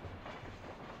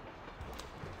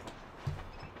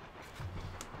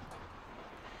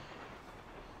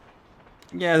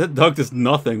 Yeah, the dog does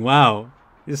nothing. Wow.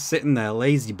 Just sitting there,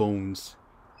 lazy bones.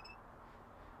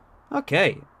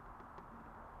 Okay.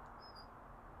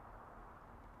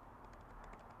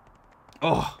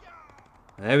 Oh.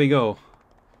 There we go.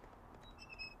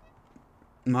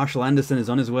 Marshall Anderson is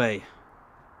on his way.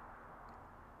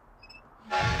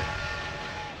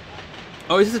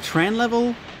 Oh, is this a train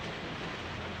level?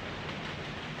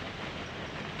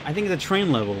 I think it's a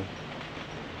train level.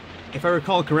 If I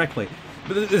recall correctly.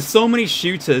 But there's so many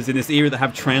shooters in this era that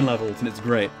have train levels, and it's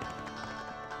great.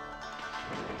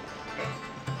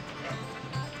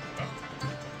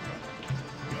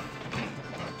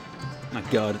 My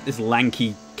god, this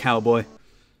lanky cowboy.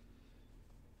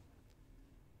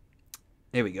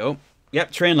 Here we go.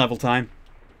 Yep, train level time.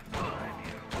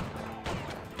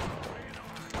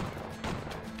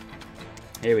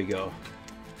 Here we go.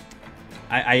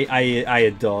 I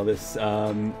adore this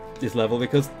this level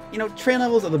because, you know, train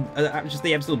levels are just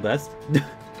the absolute best. Can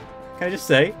I just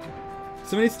say?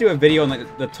 Someone needs to do a video on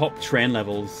like the top train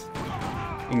levels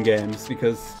in games,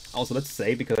 because also let's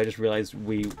save, because I just realized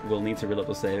we will need to reload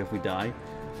the save if we die.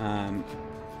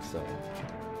 So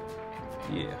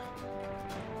yeah.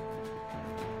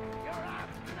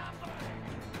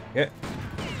 Yeah.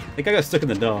 I think I got stuck in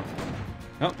the door.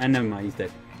 Oh, and never mind, he's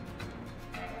dead.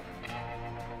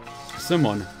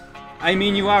 Someone. I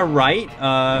mean, you are right,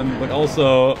 but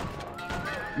also...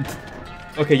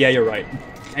 Okay, yeah, you're right.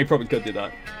 I probably could do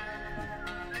that.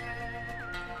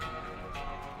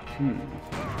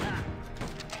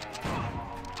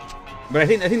 But I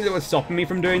think that what's stopping me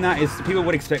from doing that is people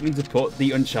would expect me to put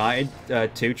the Uncharted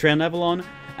 2 train level on,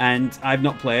 and I've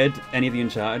not played any of the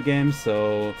Uncharted games,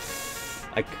 so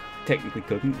I technically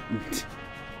couldn't.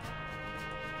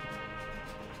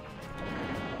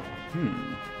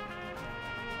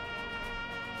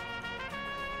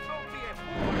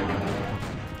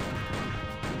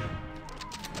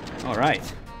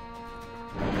 Alright.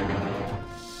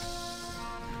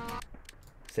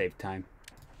 Save time.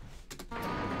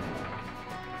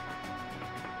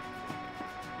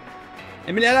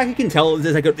 I mean, like, I can tell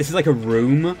this is like a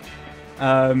room with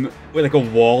like a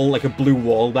wall, like a blue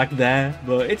wall back there,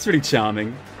 but it's really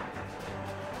charming.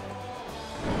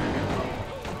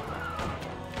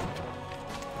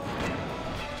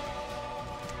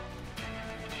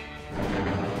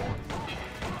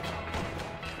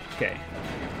 Okay.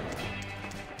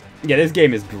 Yeah, this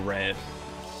game is great.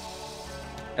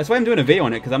 That's why I'm doing a video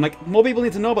on it, because I'm like, more people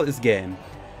need to know about this game.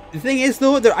 The thing is,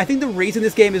 though, that I think the reason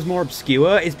this game is more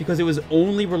obscure is because it was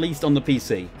only released on the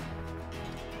PC.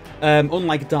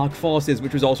 Unlike Dark Forces,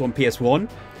 which was also on PS1.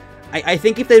 I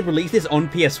think if they'd released this on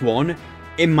PS1,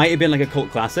 it might have been like a cult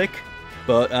classic.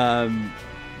 But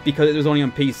because it was only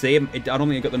on PC, I don't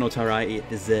think it got the notoriety it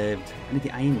deserved. I need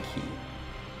the iron key.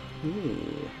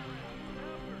 Ooh.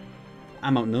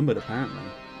 I'm outnumbered, apparently.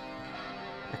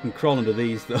 I can crawl under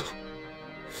these, though.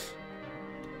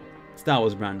 Star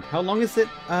Wars brand. How long is it?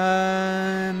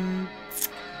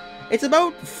 It's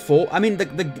about 4. I mean,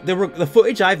 the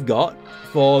footage I've got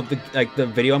for the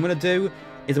video I'm gonna do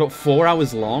is about 4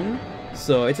 hours long.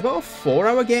 So it's about a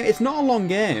 4-hour game. It's not a long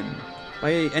game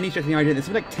by any stretch of the imagination. It's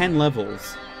like 10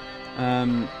 levels.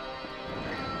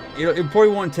 It probably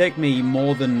won't take me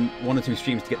more than 1 or 2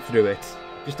 streams to get through it.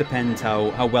 Just depends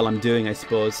how well I'm doing, I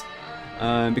suppose.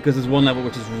 Because there's one level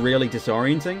which is really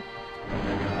disorienting.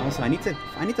 Also, I need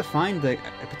to find a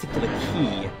particular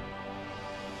key.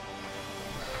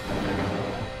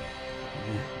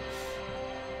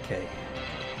 Okay.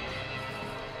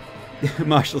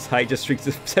 Marshall's height just shrinks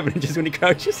to 7 inches when he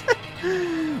crouches.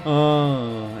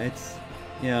 Oh,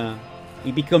 yeah.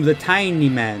 He becomes a tiny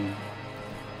man.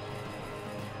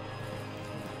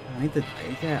 I need the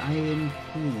iron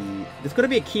key. There's got to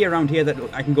be a key around here that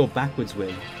I can go backwards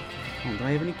with. Oh, do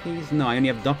I have any keys? No, I only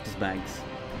have doctor's bags.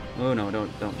 Oh no,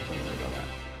 don't worry about that.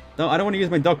 No, I don't want to use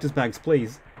my doctor's bags,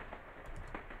 please.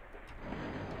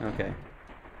 Okay.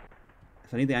 So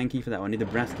I need the iron key for that one. I need the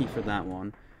brass key for that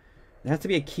one. There has to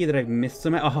be a key that I've missed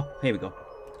somewhere. Oh, here we go.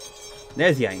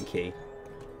 There's the iron key.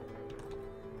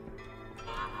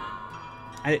 Oh,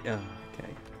 okay.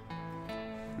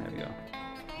 There we go.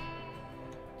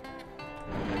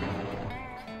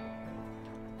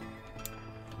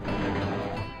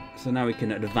 So now we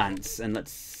can advance and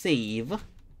let's save.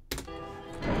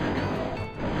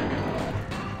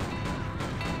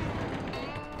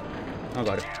 Oh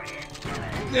god.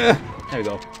 There we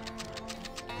go.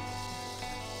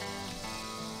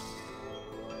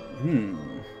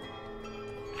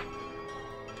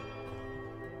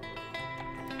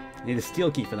 Need a steel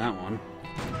key for that one.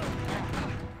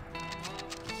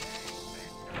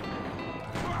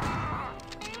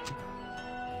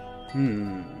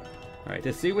 Alright,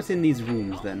 let's see what's in these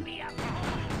rooms then.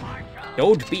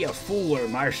 Don't be a fool,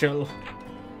 Marshall.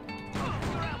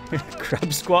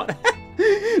 Crab squat.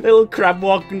 Little crab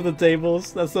walking to the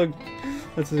tables. I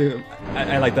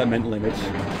like that mental image.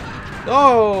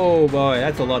 Oh boy,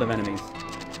 that's a lot of enemies.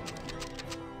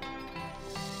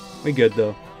 We're good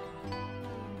though.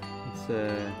 Let's see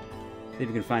if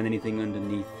we can find anything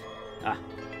underneath. Ah.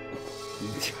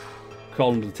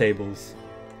 Crawl under the tables.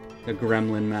 A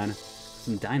gremlin man.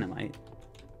 Some dynamite.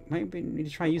 Might need to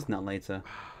try using that later.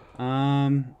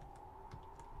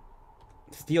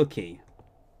 Steel key.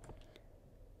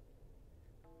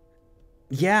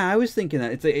 Yeah, I was thinking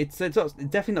that it's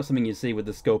definitely not something you see with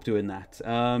the scope doing that.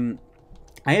 I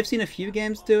have seen a few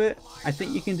games do it. I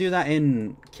think you can do that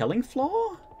in Killing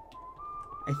Floor.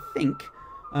 I think.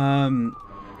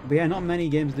 But yeah, not many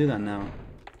games do that now.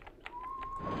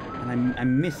 And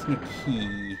I'm missing a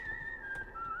key.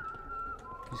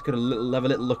 Just gotta have a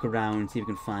little look around, see if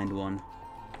we can find one.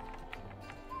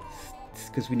 It's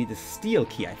because we need the steel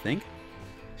key, I think.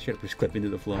 Should have pushed clip into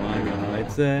the floor. I know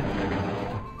it's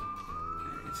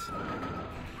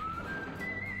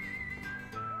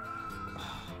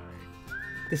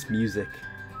this music.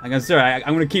 Like, I'm sorry,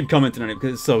 I'm gonna keep commenting on it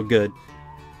because it's so good.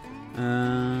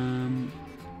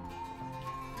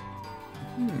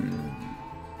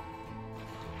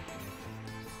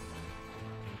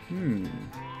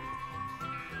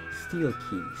 Steel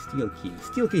key, steel key,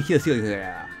 steel key, steel key.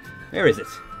 Yeah. Where is it?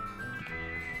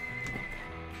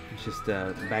 It's just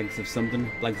bags of something,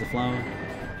 bags of flour. I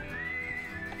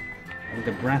think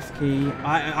the brass key.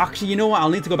 Actually, you know what? I'll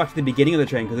need to go back to the beginning of the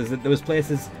train because there was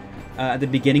places at the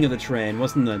beginning of the train,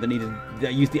 wasn't there,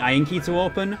 that used the iron key to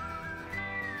open.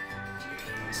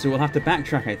 So we'll have to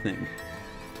backtrack, I think.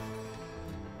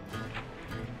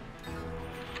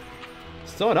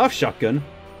 Sawed off shotgun.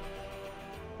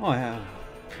 Oh yeah.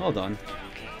 Hold on.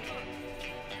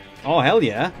 Oh hell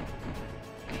yeah.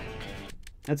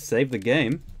 Let's save the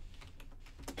game.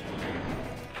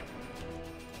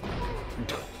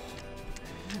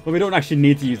 Well, we don't actually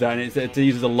need to use that, and it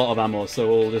uses a lot of ammo, so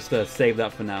we'll just save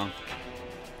that for now.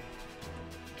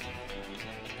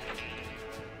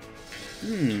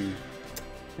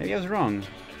 Maybe I was wrong.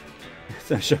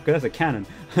 It's a shotgun, that's a cannon.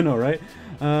 I know, right?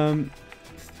 Again,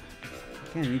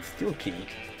 I need steel key.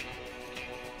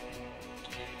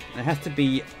 There has to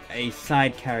be a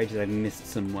side carriage that I've missed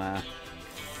somewhere.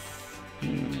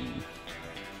 See,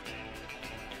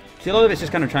 a lot of it's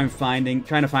just kind of trying to find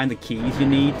the keys you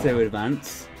need to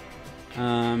advance.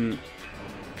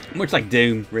 Much like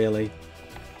Doom, really.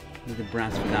 Need the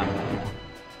brass for that one.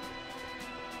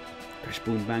 Crash,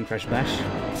 boom, bang, crash, bash.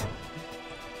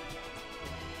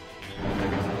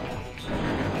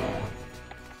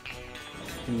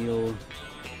 Steel,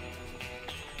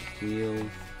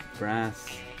 brass.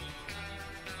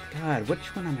 God,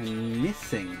 which one am I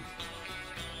missing?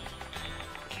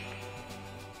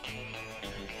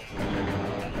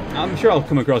 I'm sure I'll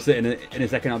come across it in a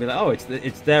second. I'll be like, oh, it's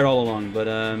there all along. But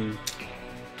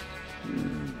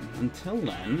until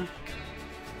then,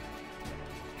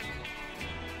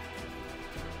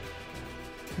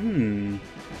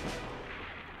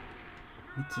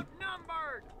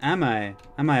 Am I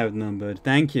outnumbered?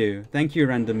 Thank you,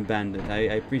 Random Bandit.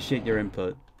 I appreciate your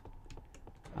input.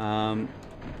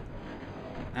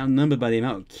 Outnumbered by the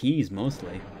amount of keys,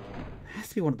 mostly. There has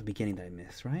to be one at the beginning that I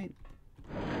missed, right?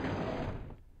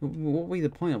 What would be the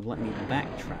point of letting me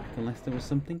backtrack unless there was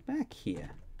something back here?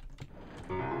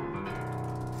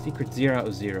 Secret 0 out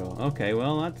of 0. Okay,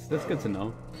 well that's good to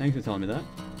know. Thanks for telling me that.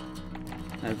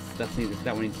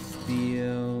 That one needs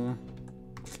steel.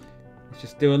 Let's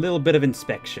just do a little bit of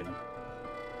inspection.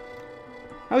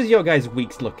 How's your guys'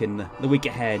 weeks looking? The week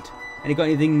ahead? Any got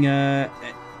anything, an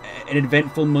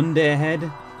eventful Monday ahead?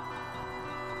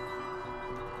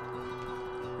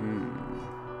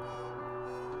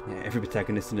 Yeah, every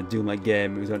protagonist in a Doom-like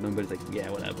game who's outnumbered is like, yeah,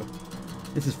 whatever.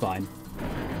 This is fine.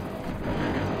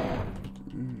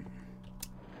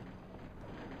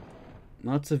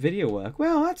 Lots of video work.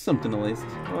 Well, that's something at least.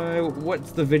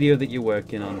 What's the video that you're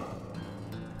working on?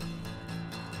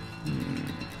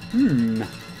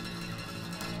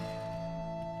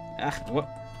 Ah, what?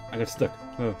 I got stuck.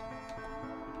 Oh.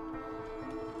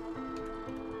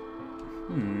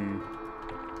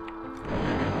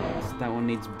 So that one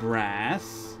needs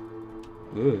brass.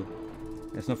 Ooh.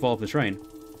 Let's not fall off the train.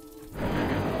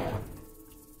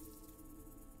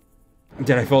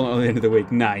 Did I fall at the end of the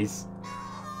week? Nice.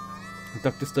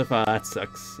 Doctor stuff, that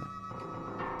sucks.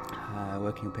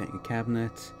 Working on painting a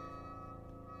cabinet.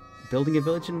 Building a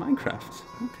village in Minecraft.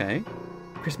 Okay.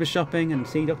 Christmas shopping and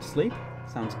seeing Doctor sleep.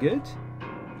 Sounds good.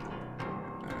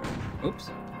 Oops.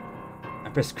 I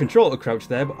pressed Control to crouch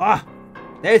there, but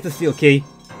there's the steel key.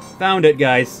 Found it,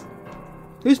 guys.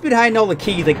 Who's behind all the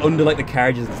keys, like under like the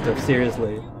carriages and stuff?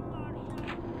 Seriously.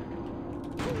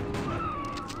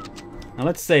 Now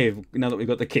let's save now that we've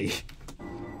got the key.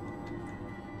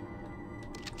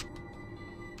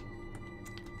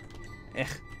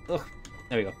 Ugh.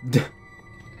 There we go.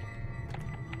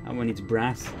 That one needs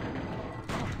brass.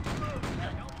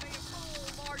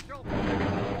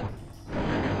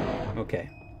 Okay.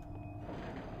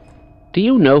 Do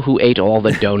you know who ate all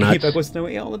the donuts? He wants to know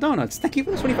who ate all the donuts. Thank you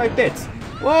for the 25 bits.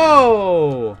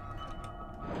 Whoa!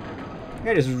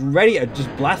 Yeah, just ready to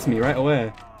just blast me right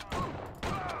away.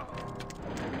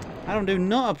 I do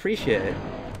not appreciate it.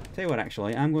 Tell you what,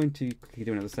 actually, I'm going to quickly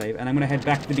do another save, and I'm going to head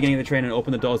back to the beginning of the train and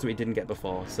open the doors that we didn't get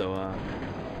before. So,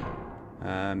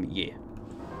 yeah.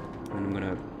 And I'm going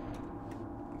to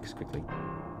just quickly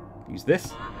use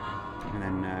this, and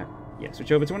then, yeah,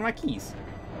 switch over to one of my keys.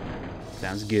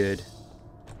 Sounds good.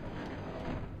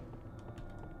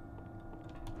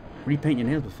 Repaint your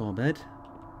nails before bed.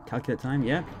 Calculate time,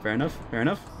 yeah, fair enough, fair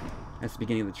enough. That's the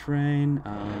beginning of the train.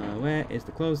 Where is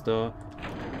the closed door?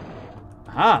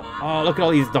 Aha! Oh, look at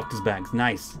all these doctor's bags.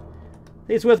 Nice.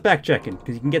 It's worth back checking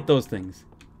because you can get those things.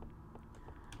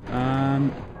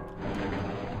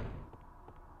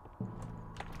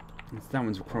 That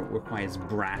one requires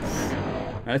brass.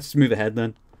 Right, let's just move ahead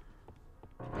then.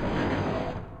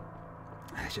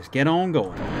 Let's just get on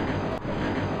going.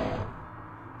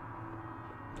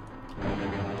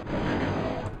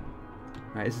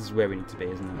 Right, this is where we need to be,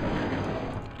 isn't it?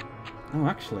 Oh,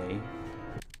 actually,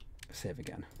 save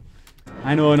again.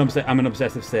 I know I'm an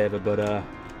obsessive saver, but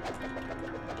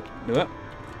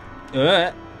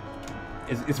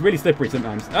it's really slippery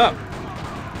sometimes. Oh,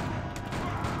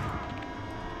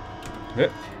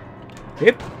 hip,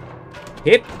 hip,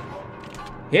 hip,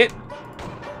 hip.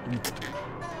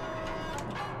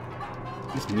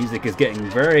 This music is getting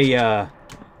very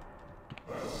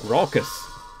raucous.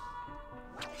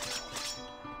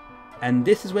 And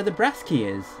this is where the brass key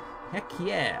is. Heck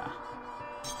yeah.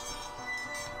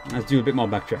 Let's do a bit more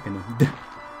backtracking then.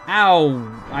 Ow!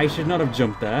 I should not have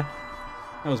jumped there.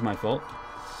 That was my fault.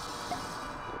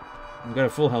 I've got a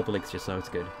full health elixir, so it's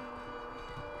good.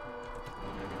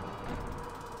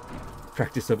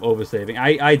 Practice of oversaving.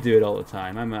 I do it all the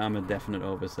time. I'm a definite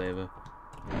oversaver.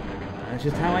 That's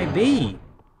just how I be.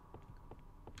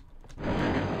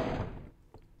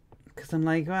 Because I'm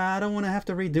like, well, I don't want to have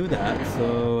to redo that,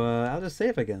 so I'll just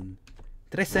save again.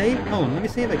 Did I save? Oh, let me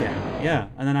save again. Yeah,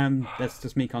 and then that's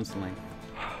just me constantly.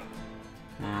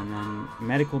 And then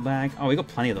medical bag. Oh, we got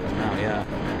plenty of those now, yeah.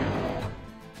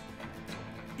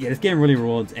 Yeah, this game really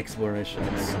rewards exploration.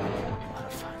 It's a lot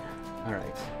of fun.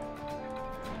 Alright.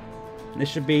 This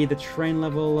should be the train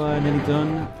level nearly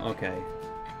done. Okay.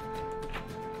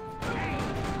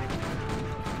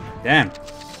 Damn.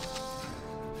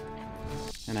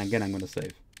 And again, I'm going to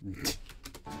save.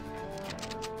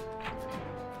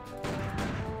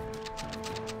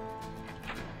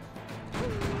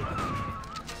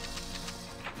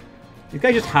 This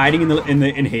guy just hiding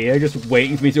in here, just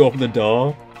waiting for me to open the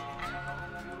door.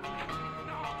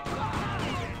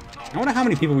 I wonder how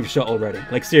many people we've shot already.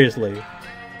 Like, seriously.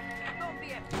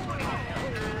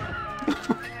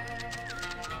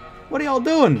 What are y'all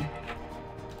doing?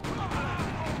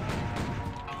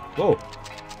 Whoa.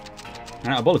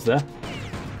 Ran out of bullets there.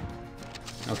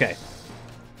 Okay.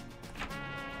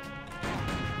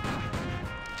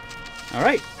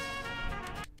 Alright.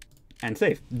 And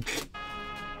save.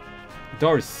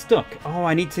 Door is stuck. Oh,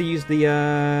 I need to use the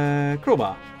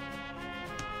crowbar.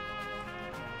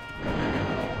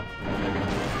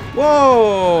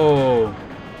 Whoa!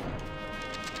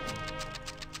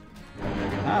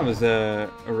 That was a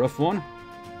rough one.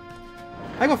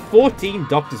 I got 14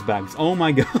 doctor's bags. Oh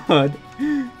my god.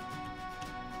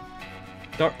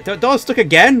 Door's stuck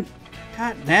again?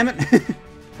 God damn it.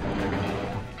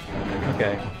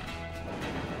 Okay.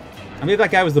 I believe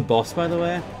that guy was the boss, by the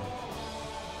way.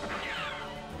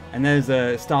 And there's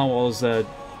a Star Wars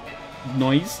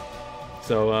noise.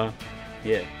 So,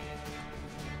 yeah.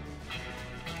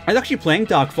 I was actually playing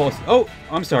Dark Forces. Oh,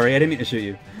 I'm sorry, I didn't mean to shoot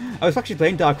you. I was actually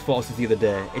playing Dark Forces the other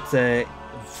day. It's a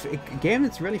game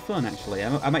that's really fun, actually.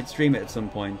 I might stream it at some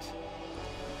point.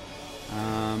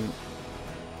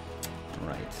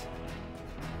 Right.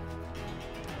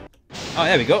 Oh,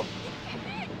 there we go.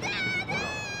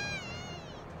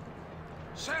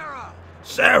 Sarah!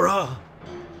 Sarah!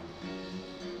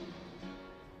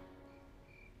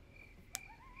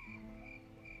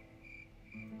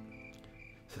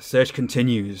 The search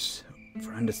continues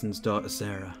for Anderson's daughter,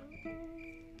 Sarah.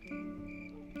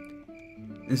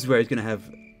 This is where he's going to have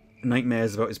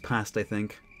nightmares about his past, I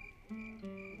think.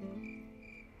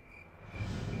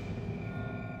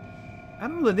 I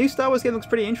don't know, the new Star Wars game looks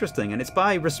pretty interesting, and it's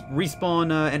by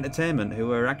Respawn Entertainment,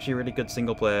 who are actually really good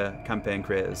single-player campaign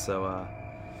creators, so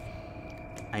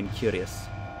I'm curious.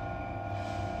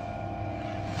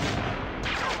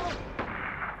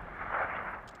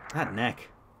 That neck.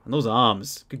 And those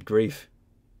arms. Good grief.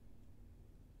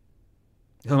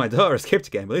 Oh, my daughter escaped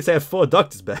again, but at least I have 4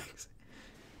 doctor's bags.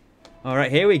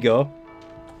 Alright, here we go.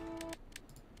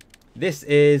 This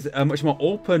is a much more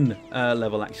open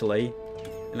level, actually.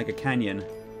 In like a canyon.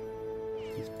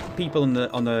 These people on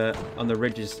the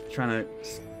ridges trying to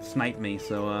snipe me,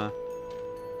 so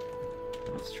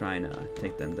let's try and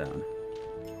take them down.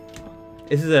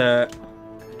 This is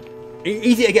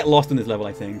easy to get lost in this level,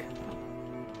 I think.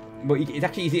 But it's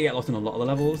actually easy to get lost in a lot of the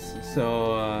levels,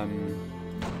 so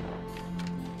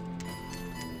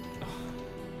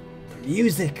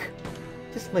music!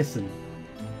 Just listen.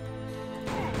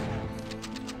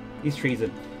 These trees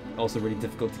are also really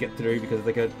difficult to get through because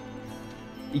like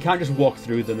you can't just walk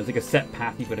through them. There's like a set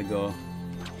path you've got to go.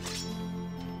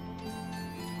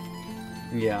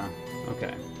 Yeah,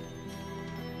 okay.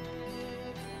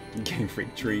 Game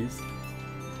Freak trees.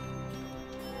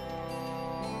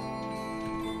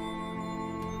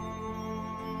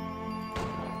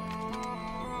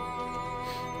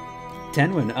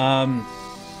 Tenwin.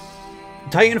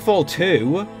 Titanfall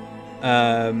 2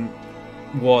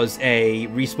 was a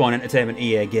Respawn Entertainment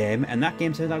EA game, and that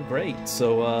game turned out great.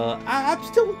 So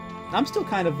I'm still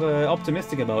kind of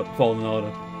optimistic about Fallen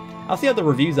Order. I'll see how the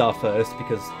reviews are first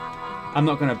because I'm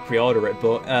not going to pre-order it.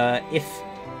 But if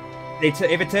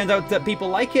it turns out that people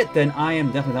like it, then I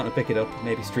am definitely down to pick it up,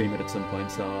 maybe stream it at some point.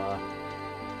 So,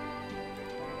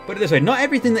 put it this way: not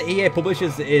everything that EA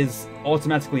publishes is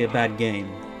automatically a bad game.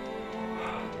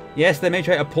 Yes, they may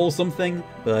try to pull something,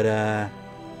 but,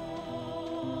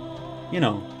 you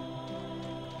know.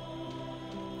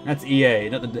 That's EA,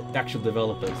 not the actual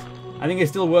developers. I think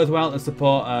it's still worthwhile to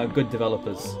support good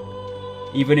developers,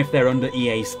 even if they're under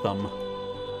EA's thumb.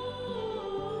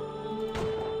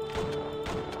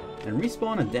 And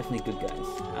Respawn are definitely good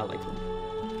guys. I like them.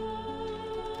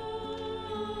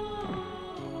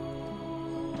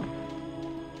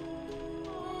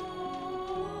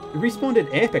 Respawn did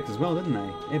Apex as well, didn't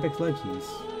they? Apex Legends.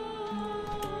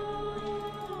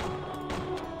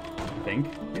 I think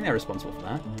they're responsible for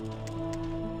that.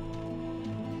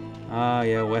 Ah,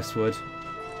 yeah, Westwood.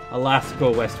 Alaska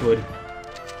Westwood.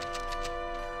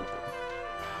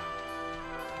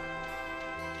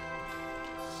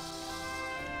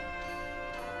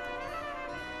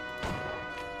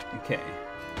 Okay.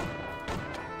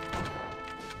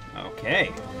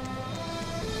 Okay.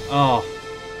 Oh.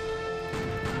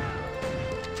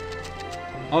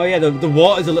 Oh yeah, the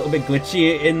water's a little bit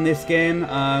glitchy in this game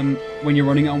when you're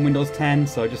running it on Windows 10,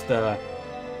 so just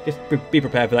be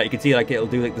prepared for that. You can see like it'll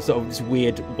do like the sort of this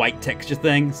weird white texture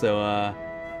thing. So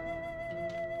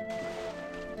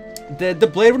the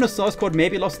Blade Runner source code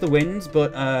maybe lost the wins,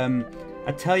 but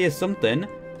I tell you something.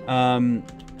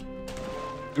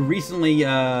 Recently,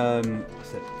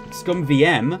 Scum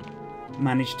VM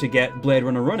managed to get Blade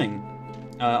Runner running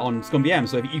on Scum VM.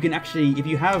 So if you can actually, if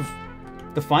you have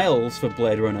the files for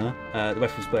Blade Runner, the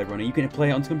Westwood's Blade Runner, you can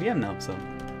play it on Scum VM now, so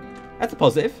that's a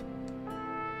positive.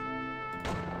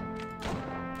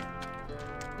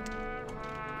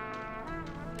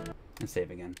 And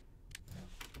save again.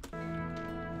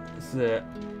 This is I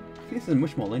think this is a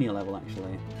much more linear level,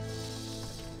 actually.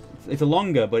 It's a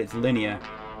longer, but it's linear.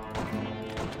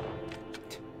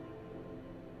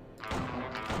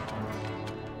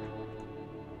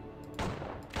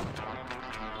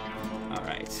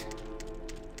 Alright.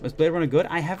 Was Blade Runner good?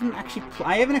 I haven't actually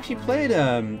played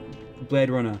Blade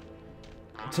Runner.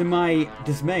 To my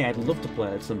dismay, I'd love to play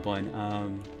it at some point.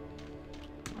 I'm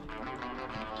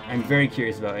very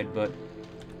curious about it, but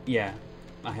yeah,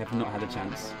 I have not had a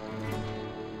chance.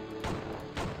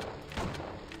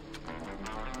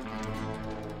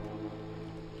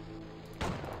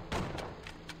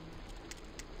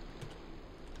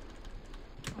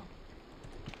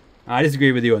 I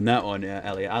disagree with you on that one,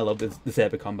 Elliot. I love the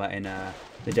saber combat in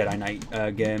the Jedi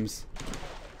Knight games.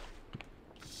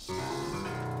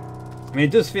 I mean,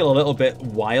 it does feel a little bit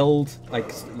wild,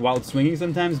 like wild swinging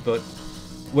sometimes, but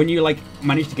when you like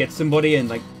manage to get somebody and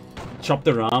like chop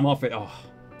their arm off it, oh,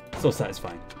 so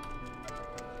satisfying.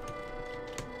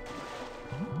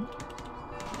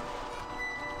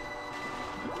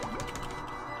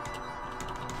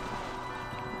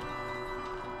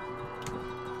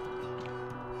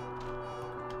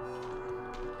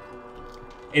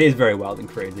 It is very wild and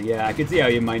crazy. Yeah, I can see how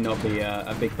you might not be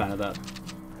a big fan of that.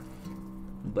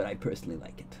 But I personally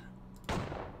like it.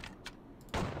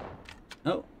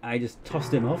 Oh, I just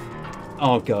tossed him off.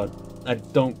 Oh god.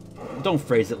 Don't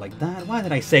phrase it like that. Why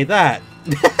did I say that?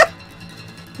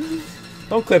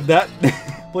 Don't clip that,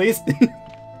 please.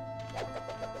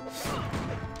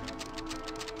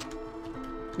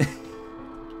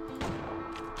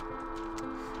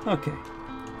 Okay.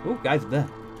 Oh, guys are there.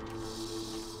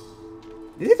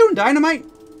 Is he throwing dynamite?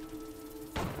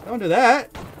 Don't do that.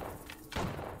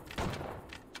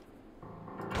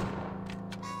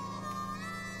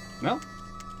 Well.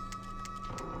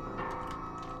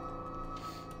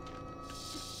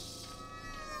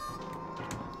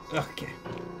 Okay.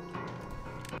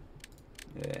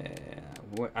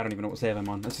 I don't even know what save I'm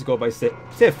on. Let's just go by save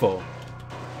 4.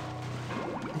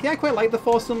 Yeah, I quite like The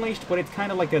Force Unleashed, but it's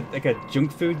kind of like a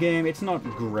junk food game. It's not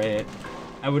great.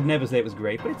 I would never say it was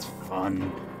great, but it's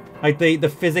fun. Like the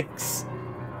physics,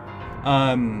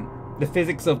 the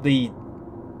physics of the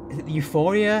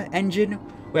Euphoria engine,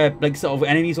 where like sort of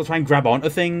enemies will try and grab onto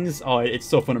things. Oh, it's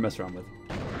so fun to mess around with.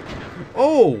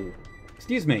 Oh,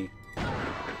 excuse me.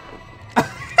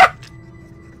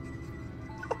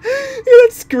 That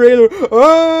scream!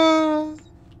 Ah!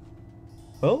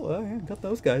 Well, yeah, got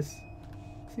those guys.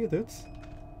 See you, dudes.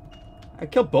 I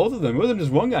killed both of them. It wasn't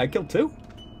just one guy. I killed 2.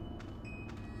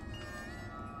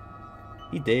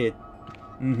 He did.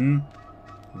 Mm-hmm.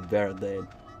 Very dead.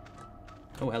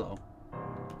 Oh, hello.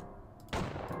 I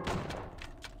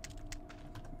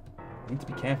need to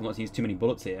be careful not to use too many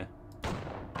bullets here.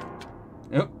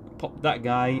 Oh, pop that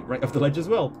guy right off the ledge as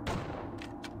well.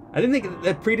 I didn't think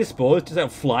they're predisposed to sort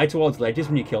of fly towards ledges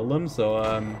when you kill them, so,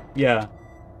 yeah.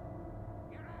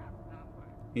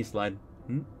 He slide.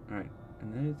 Alright.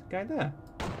 And there's a guy there.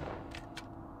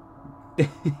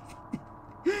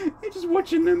 You're just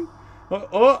watching them.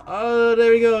 Oh,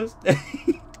 there he goes.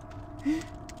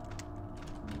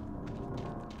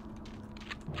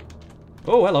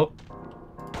 Oh, hello.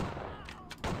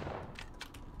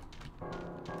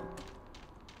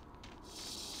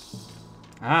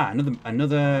 Ah,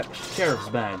 another sheriff's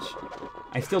badge.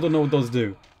 I still don't know what those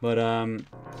do, but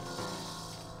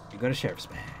you got a sheriff's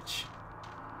badge.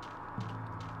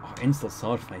 Oh, instant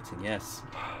sword fighting, yes.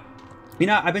 You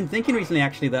know, I've been thinking recently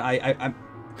actually that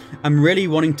I'm really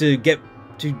wanting to get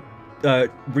to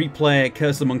replay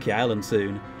Curse of Monkey Island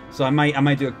soon. So I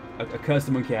might do a Curse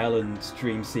of Monkey Island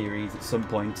stream series at some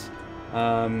point.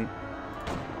 Because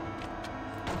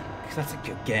that's a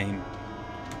good game.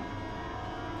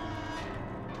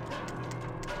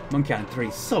 Monkey Island 3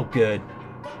 is so good.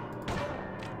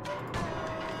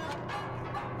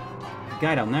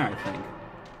 Guy down there, I think.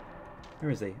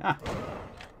 Where is he? Ah.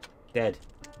 Dead.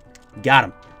 Got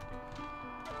him.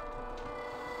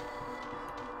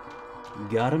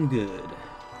 Got him good.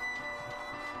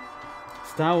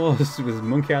 Star Wars with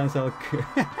Monkey Island style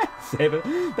Saber.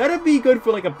 That'd be good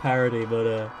for like a parody,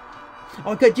 but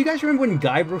oh god, do you guys remember when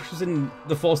Guybrush was in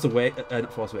The Force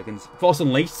not Force Awakens. Force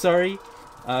Unleashed, sorry.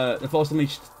 The Force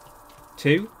Unleashed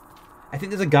 2? I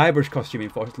think there's a Guybrush costume in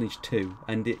Force Unleashed 2,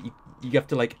 and you have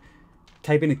to like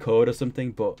type in a code or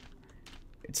something, but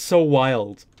it's so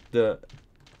wild that,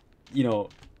 you know,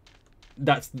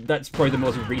 that's probably the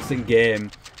most recent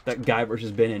game that Guybrush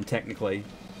has been in, technically.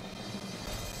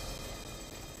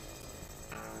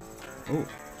 Ooh.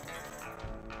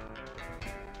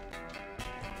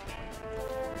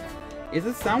 Is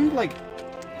the sound like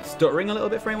stuttering a little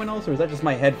bit for anyone else, or is that just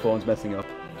my headphones messing up?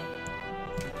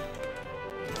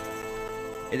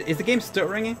 Is the game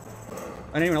stuttering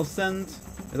on anyone else's end?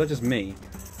 Is that just me?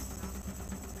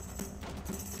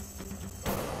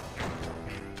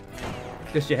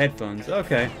 Just your headphones.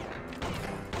 Okay.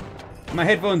 My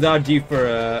headphones are due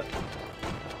for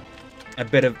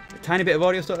a tiny bit of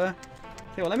audio stutter.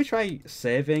 Okay, well, let me try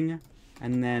saving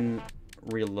and then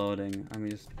reloading. I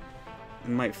mean, I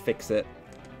might fix it.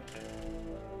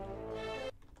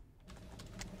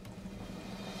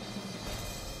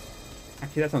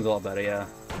 Actually, that sounds a lot better, yeah.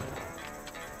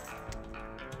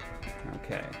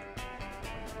 Okay. I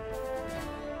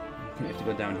think we have to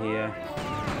go down here.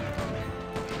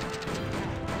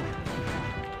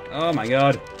 Oh my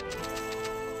god. I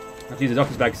have to use the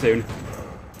doctor's bag soon.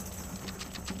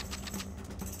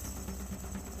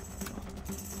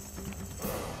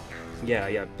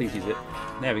 Yeah, please use it.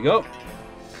 There we go.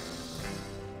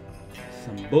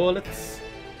 Some bullets.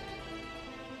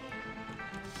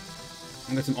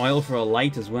 I've got some oil for a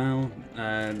light as well.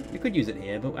 We could use it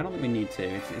here, but I don't think we need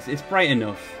to. It's bright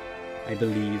enough, I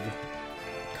believe.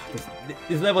 God,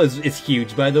 this level is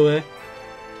huge, by the way.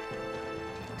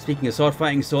 Speaking of sword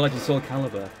fighting, Soul Edge and Soul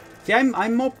Calibur. See,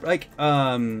 I'm more like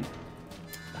I'd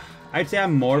say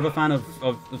I'm more of a fan of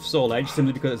Soul Edge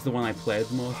simply because it's the one I played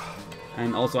the most,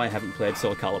 and also I haven't played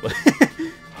Soul Calibur.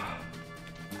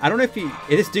 I don't know if is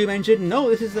this Doom engine? No,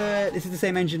 this is the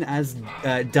same engine as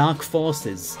Dark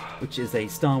Forces, which is a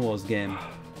Star Wars game.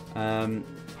 I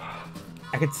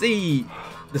could see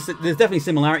there's definitely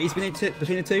similarities between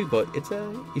the two, but it's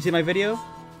you see my video?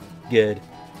 Good.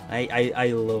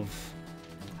 I love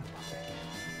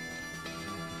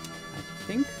that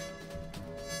game. I think.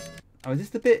 Oh, is this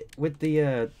the bit with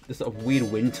the sort of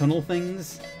weird wind tunnel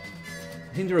things?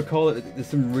 I seem to recall that there's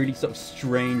some really sort of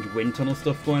strange wind tunnel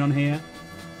stuff going on here.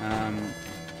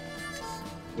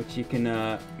 Which you can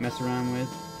mess around with.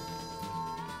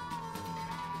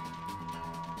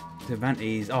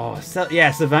 Cervantes. Oh,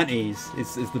 yeah, Cervantes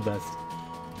is the best.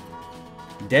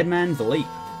 Dead Man's Leap.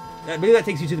 I believe that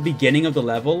takes you to the beginning of the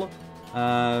level.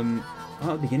 Not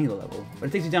the beginning of the level, but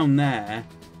it takes you down there.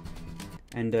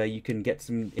 And you can get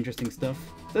some interesting stuff.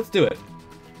 So let's do it.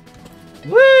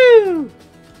 Woo!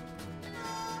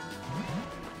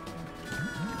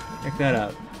 Check that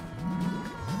out.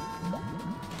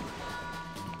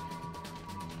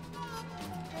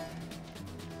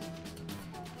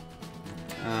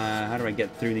 How do I get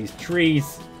through these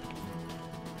trees?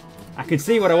 I can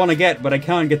see what I want to get, but I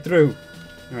can't get through.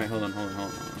 Alright, hold on.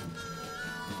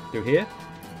 Through here?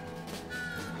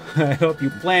 I hope you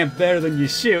plant better than you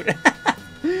shoot.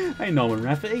 Hi, Norman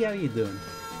Rafferty, how are you doing?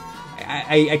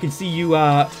 I can see you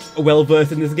are well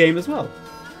versed in this game as well.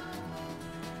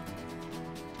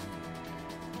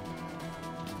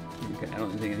 Okay, I don't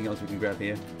think anything else we can grab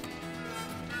here.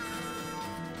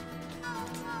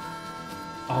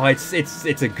 Oh, it's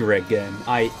a great game.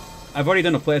 I've already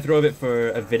done a playthrough of it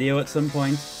for a video at some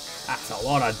point. That's a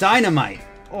lot of dynamite.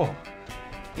 Oh,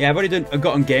 yeah, I've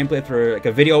gotten gameplay for like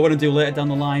a video I want to do later down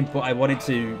the line, but I wanted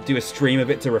to do a stream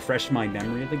of it to refresh my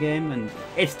memory of the game, and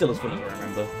it's still as fun as I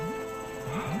remember.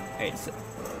 It's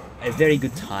a very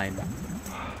good time.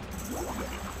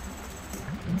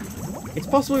 It's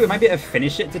possible we might be able to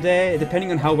finish it today,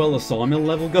 depending on how well the sawmill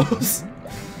level goes.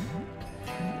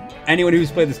 Anyone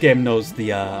who's played this game knows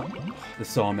the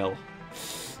sawmill.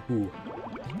 Ooh,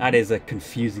 that is a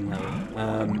confusing level.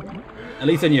 At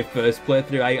least on your first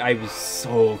playthrough, I was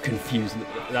so confused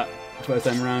that first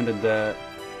time around, and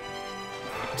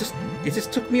it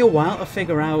just took me a while to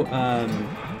figure out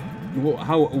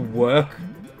how it would work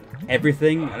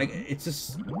everything. Like it's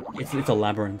a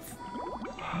labyrinth.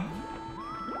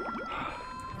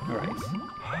 All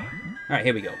right,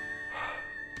 here we go.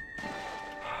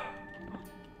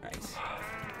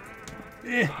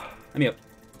 Let me up.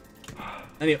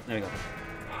 There we go.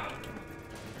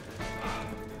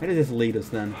 Where does this lead us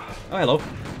then? Oh, hello.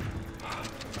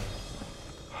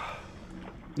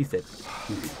 He's dead.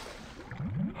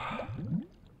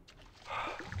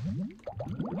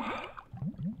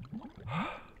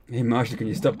 Hey Marshall, can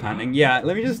you stop panting? Yeah,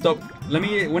 let me just stop.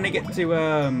 When I get to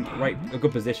a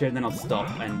good position, then I'll stop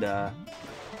and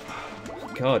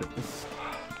God.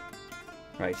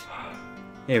 Right.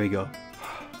 Here we go.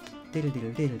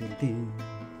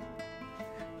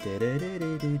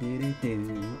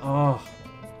 Oh,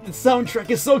 the soundtrack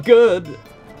is so good.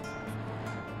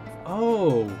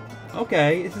 Oh,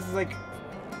 okay. This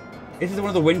is one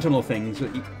of the wind tunnel things.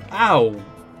 Ow!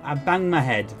 I banged my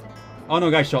head. Oh no,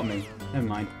 a guy shot me. Never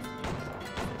mind.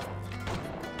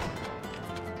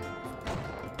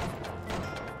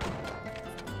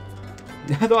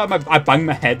 I thought I banged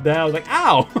my head there. I was like,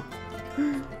 ow!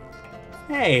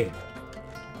 Hey.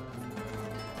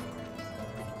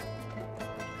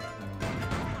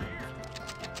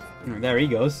 There he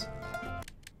goes.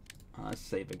 Oh, let's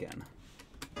save again.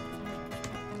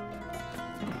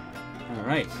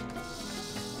 Alright.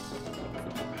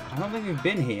 I don't think we've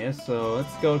been here, so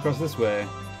let's go across this way.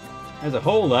 There's a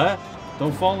hole there.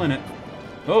 Don't fall in it.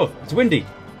 Oh, it's windy.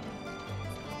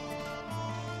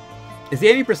 Is the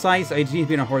aiming precise, or do you need to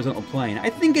be on a horizontal plane? I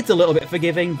think it's a little bit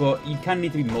forgiving, but you kind of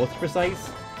need to be most precise.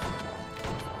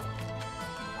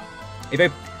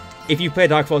 If you play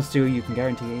Dark Forces 2, you can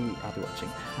guarantee I'll be watching.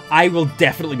 I will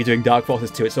definitely be doing Dark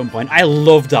Forces 2 at some point. I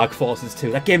love Dark Forces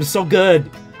 2. That game's so good.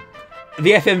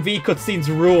 The FMV cutscenes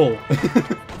rule.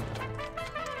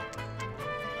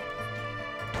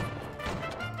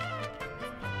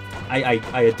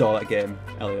 I adore that game,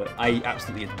 Elliot. I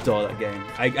absolutely adore that game.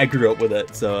 I grew up with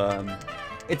it, so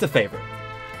it's a favourite.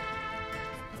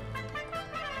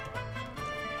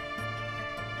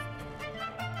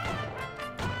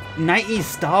 '90s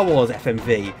Star Wars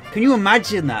FMV. Can you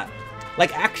imagine that?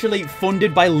 Like, actually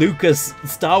funded by Lucas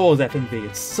Star Wars FMV.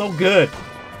 It's so good.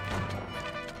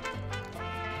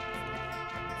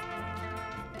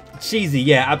 Cheesy,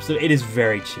 yeah, absolutely. It is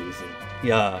very cheesy.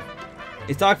 Yeah.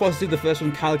 Is Dark Forces 2 the first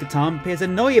one Kyle Katarn appears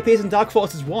in? No, he appears in Dark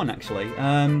Forces 1, actually.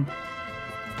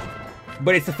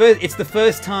 But it's the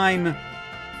first time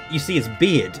you see his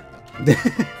beard.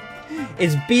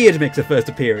 His beard makes a first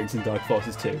appearance in Dark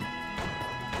Forces 2.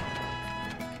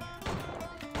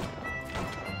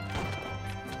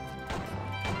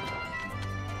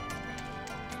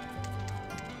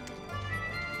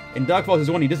 In Dark Forces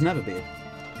 1, he doesn't have a beard.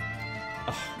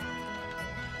 Oh.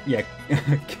 Yeah.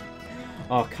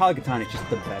 Oh, Kyle Katarn is just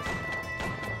the best.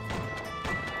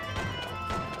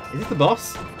 Is this the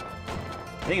boss?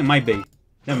 I think it might be.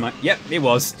 Never mind. Yep, it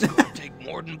was. Take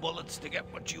more than bullets to get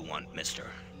what you want, mister.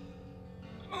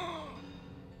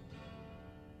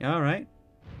 Yeah, alright.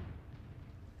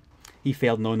 He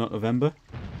failed No Not November.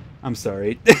 I'm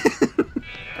sorry.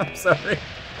 I'm sorry.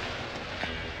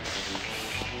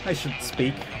 I should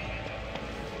speak.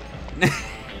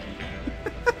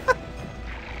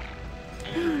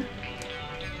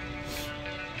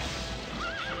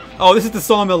 Oh, this is the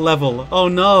sawmill level. Oh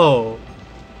no.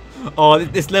 Oh,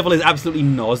 this level is absolutely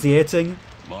nauseating.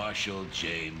 Marshal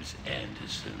James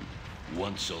Anderson.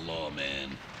 Once a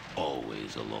lawman,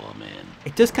 always a lawman.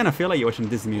 It does kind of feel like you're watching a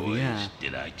Disney movie, Boys, yeah.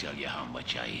 did I tell you how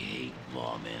much I hate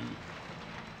lawmen?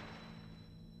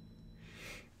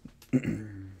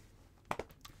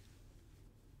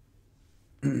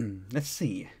 Let's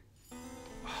see.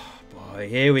 Oh boy,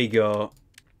 here we go.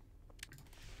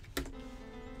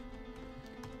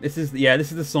 This is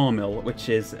the sawmill, which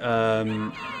is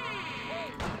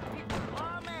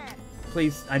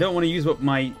please, I don't want to use up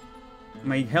my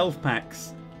health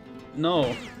packs.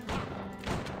 No.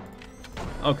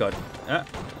 Oh god.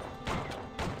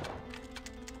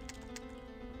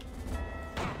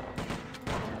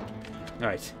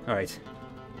 Alright, alright.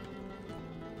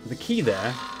 The key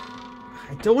there.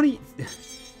 I don't want to.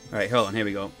 Alright, hold on, here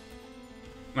we go.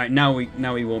 Right, now we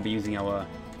won't be using our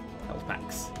health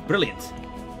packs. Brilliant.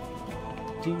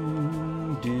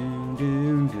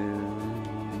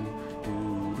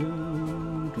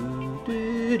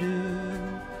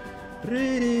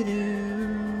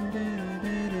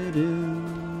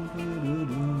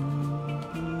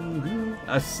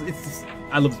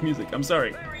 I love this music. I'm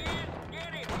sorry.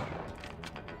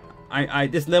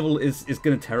 This level is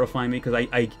gonna terrify me because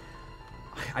like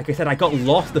I said, I got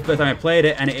lost the first time I played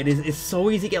it, and it's so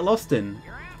easy to get lost in.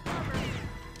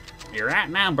 You're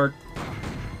out now, Bert.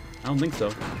 I don't think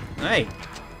so. Hey,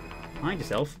 mind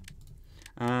yourself.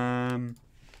 Oh, man.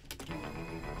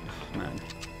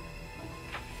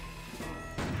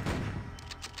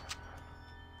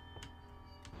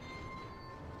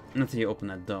 Until you open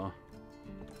that door.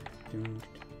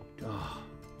 Oh,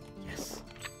 yes.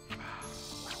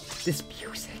 This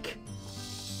music.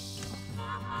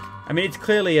 I mean, it's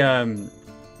clearly Ennio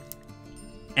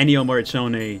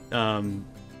Morricone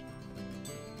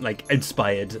like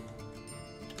inspired,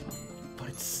 but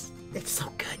it's so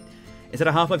good. Is it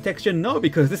a Half-Life texture? No,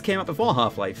 because this came out before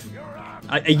Half-Life.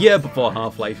 A year before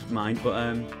Half-Life, mind,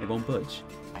 but it won't budge.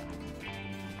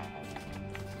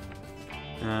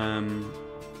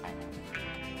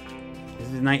 This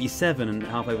is 97 and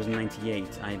Half-Life was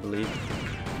 98, I believe.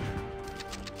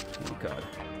 Oh god.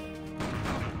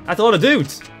 That's a lot of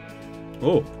dudes!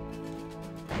 Oh.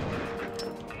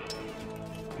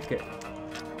 Okay.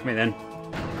 Come here then.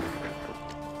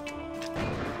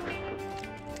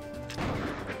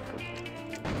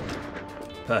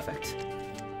 Perfect.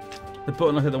 The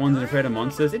button look at the ones that are afraid of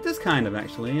monsters. It does kind of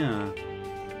actually, yeah.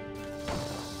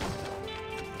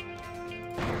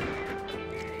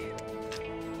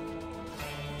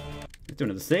 Let's do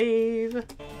another save.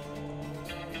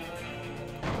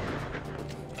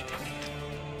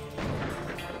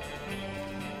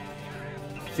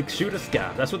 Six-shooter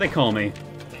scarf. That's what they call me.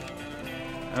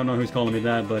 I don't know who's calling me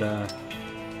that, but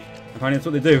Apparently that's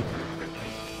what they do.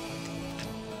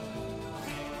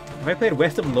 Have I played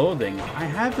West of Loathing? I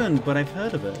haven't, but I've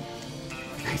heard of it.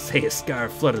 They say a scar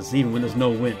flutters even when there's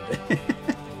no wind.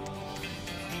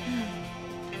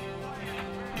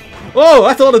 Oh,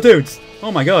 that's all the dudes!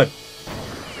 Oh my god.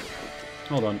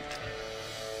 Hold on.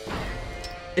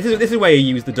 This is where you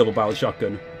use the double-barreled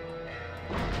shotgun.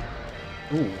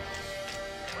 Ooh.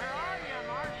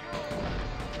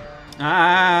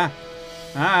 Ah!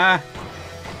 Ah!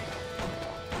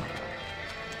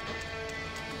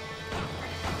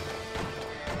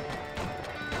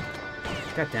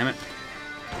 God damn it.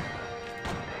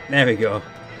 There we go.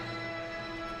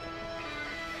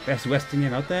 Best Western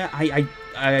game out there?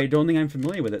 I don't think I'm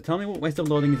familiar with it. Tell me what West of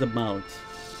Loathing is about.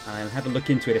 I'll have a look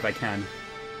into it if I can.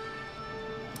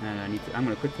 And I'm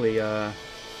going to quickly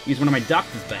use one of my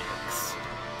doctor's bags.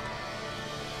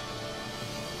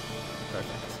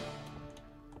 Perfect.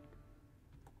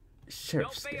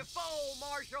 Sheriff's. Don't be a fool,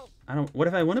 Marshal. I don't. What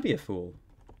if I want to be a fool?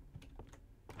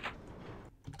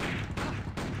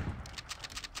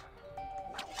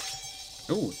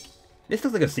 Ooh, this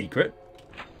looks like a secret.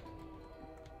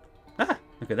 Ah,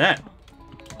 look at that.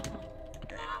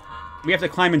 We have to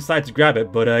climb inside to grab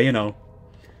it, but you know,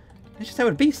 that's just how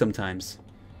it be sometimes.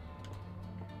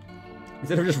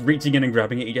 Instead of just reaching in and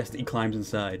grabbing it, he climbs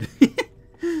inside. Did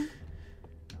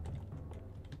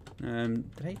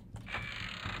I?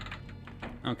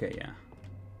 Okay, yeah,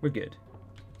 we're good.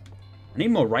 I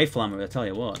need more rifle ammo. I tell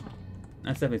you what,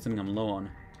 that's definitely something I'm low on.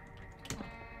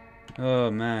 Oh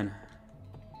man.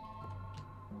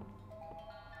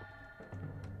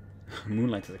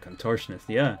 Moonlight is a contortionist,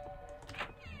 yeah.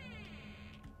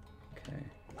 Okay.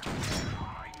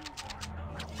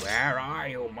 Where are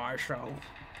you, Marshal?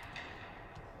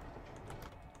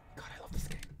 God, I love this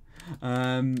game.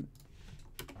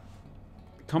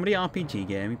 Comedy RPG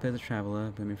game. He plays a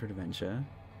traveler, blooming for adventure.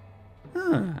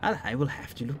 Ah, I will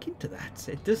have to look into that.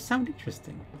 It does sound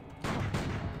interesting.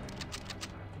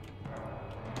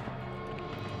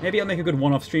 Maybe I'll make a good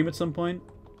one-off stream at some point.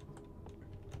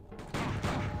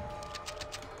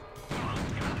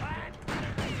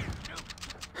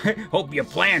 Hope you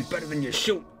plan better than you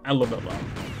shoot. I love that line.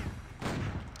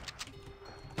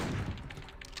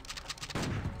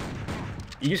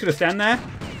 You just gonna stand there?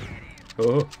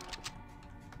 Oh.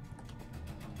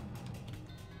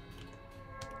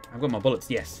 I've got my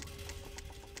bullets, yes.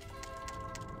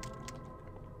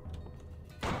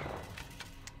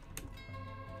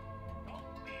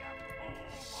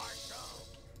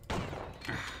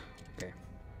 Okay.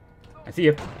 I see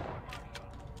you.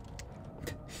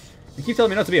 You keep telling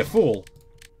me not to be a fool.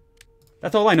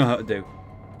 That's all I know how to do.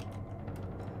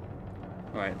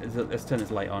 Alright, let's turn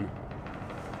this light on.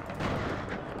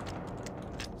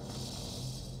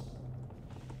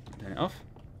 Turn it off.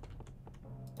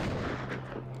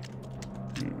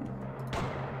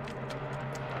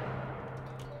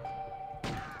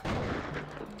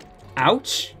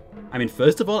 Ouch! I mean,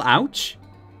 first of all, ouch!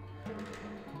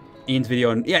 Ian's video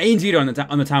on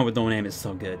the town with no name is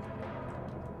so good.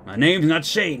 My name's not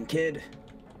Shane, kid.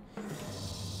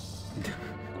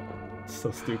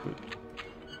 So stupid.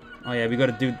 Oh yeah, we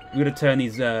gotta turn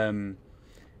these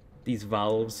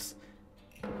valves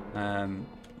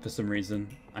for some reason.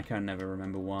 I can never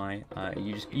remember why.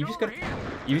 You just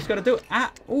gotta do it.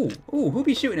 Ah, ooh, who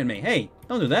be shooting at me? Hey,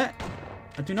 don't do that.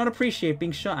 I do not appreciate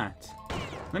being shot at.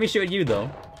 Let me shoot at you though.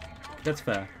 That's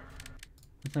fair.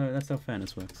 That's how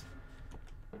fairness works.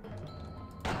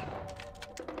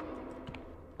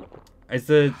 Is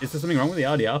there something wrong with the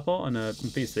RDR port on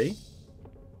PC?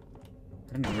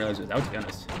 I didn't even realize it was out, to be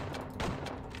honest.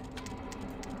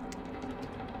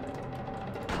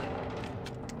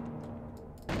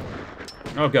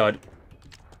 Oh god.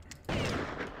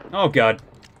 Oh god.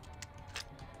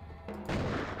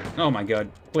 Oh my god.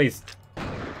 Please.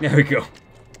 There we go.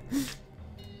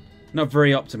 Not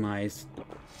very optimized.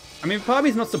 I mean, part of me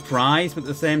is not surprised, but at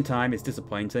the same time, it's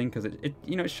disappointing because it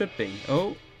should be.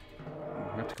 Oh.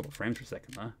 I have to couple frames for a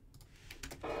second there.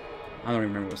 I don't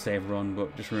even remember what save we're on,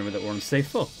 but just remember that we're on save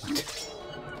full.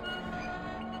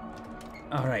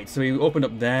 Alright, so we opened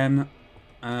up them.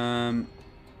 How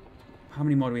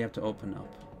many more do we have to open up?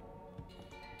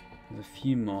 There's a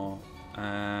few more.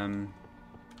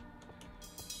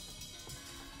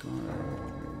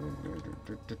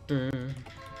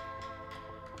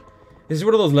 This is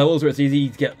one of those levels where it's easy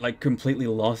to get like completely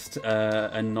lost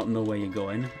and not know where you're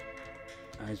going.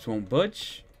 I just won't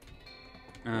budge.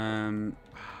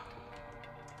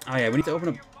 Oh yeah, we need to open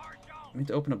up. We need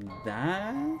to open up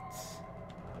that.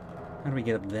 How do we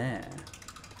get up there?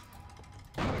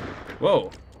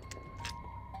 Whoa.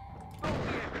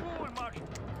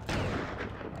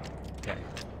 Okay.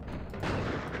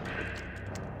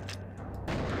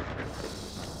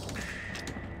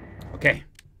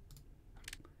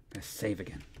 save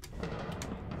again.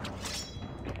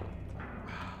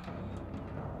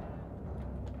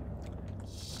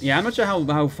 Yeah, I'm not sure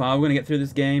how far we're gonna get through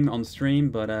this game on stream,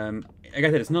 but like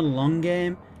I said, it's not a long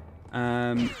game.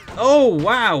 Oh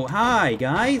wow! Hi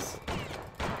guys.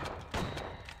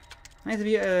 Nice of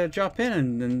you to drop in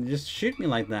and just shoot me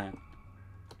like that.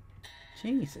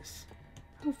 Jesus.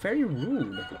 How very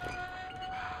rude.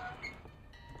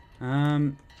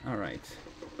 Alright.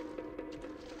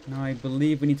 Now I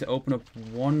believe we need to open up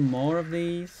one more of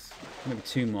these. Maybe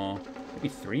two more. Maybe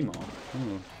three more.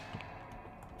 Ooh.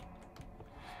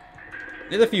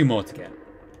 There's a few more to get.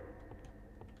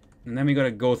 And then we gotta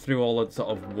go through all the sort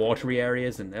of watery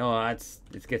areas, and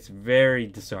it gets very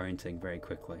disorienting very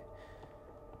quickly.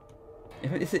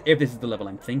 If this is the level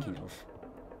I'm thinking of.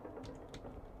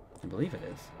 I believe it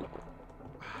is.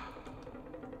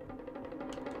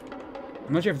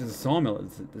 I'm not sure if there's a sawmill.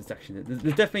 There's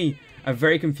definitely a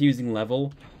very confusing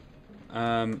level.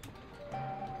 Oh,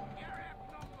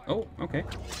 okay.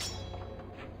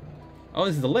 Oh,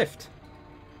 this is the lift.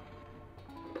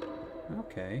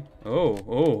 Okay.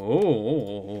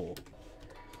 Oh.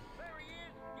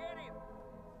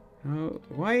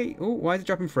 Why is it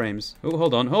dropping frames? Oh,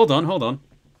 hold on.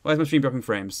 Why is my stream dropping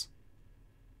frames?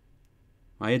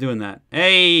 Why are you doing that?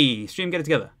 Hey, stream, get it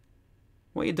together.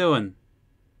 What are you doing?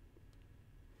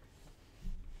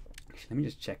 Actually, let me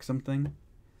just check something.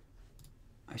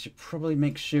 I should probably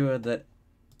make sure that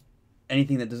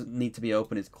anything that doesn't need to be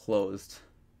open is closed.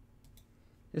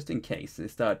 Just in case they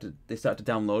start to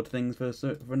download things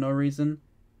for no reason.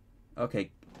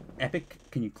 Okay, Epic,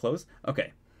 can you close?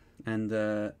 Okay, and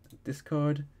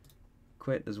Discord,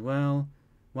 quit as well.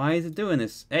 Why is it doing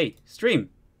this? Hey, stream.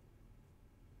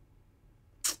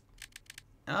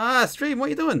 Stream, what are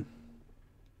you doing?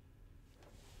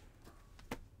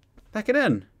 Back it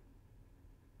in.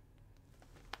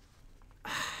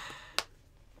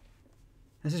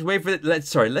 Let's just wait for it.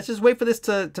 Let's just wait for this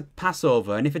to pass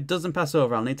over, and if it doesn't pass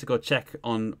over, I'll need to go check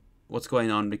on what's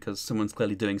going on because someone's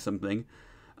clearly doing something.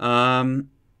 Come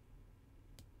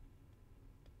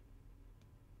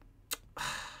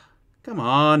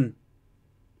on.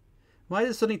 Why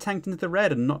is it suddenly tanked into the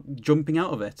red and not jumping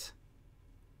out of it?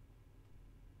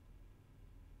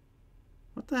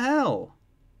 What the hell?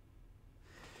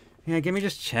 Yeah, give me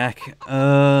just check.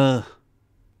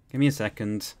 Give me a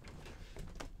second.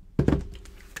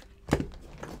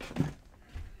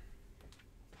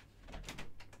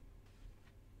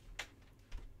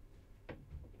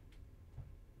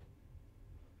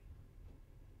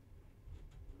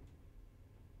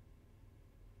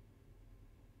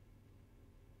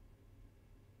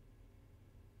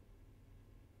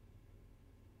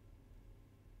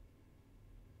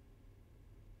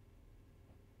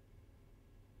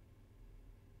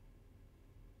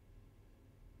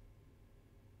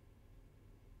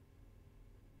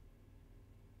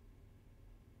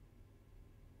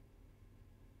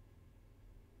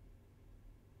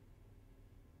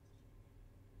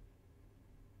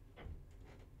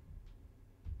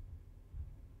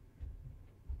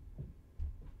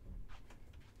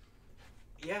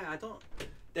 Yeah, I don't.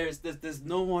 There's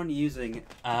no one using.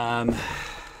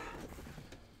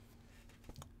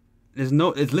 There's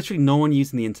literally no one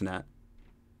using the internet.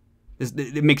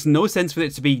 It makes no sense for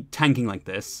it to be tanking like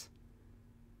this.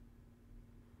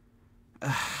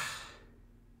 I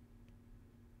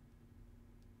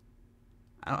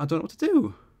don't know what to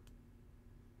do.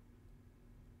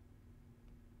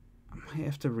 I might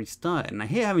have to restart it, and I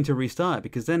hate having to restart it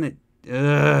because then it.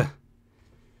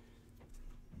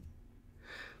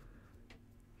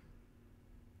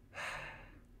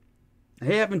 I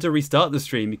hate having to restart the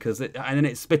stream because and then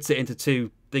it spits it into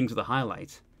two things with a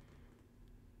highlight.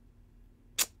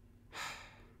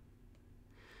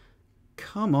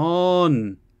 Come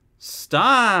on.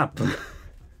 Stop.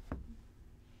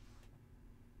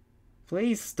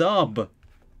 Please stop.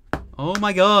 Oh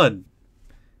my god.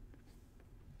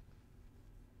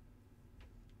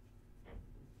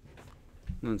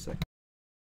 One sec.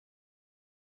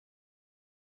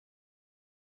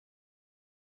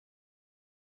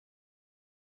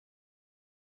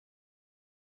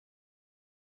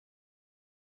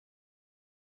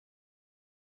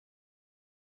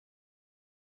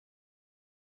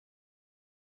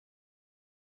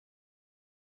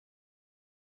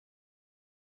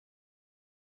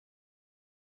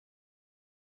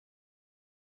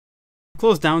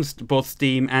 Closed down both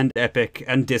Steam and Epic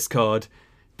and Discord.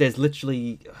 There's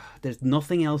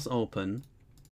nothing else open.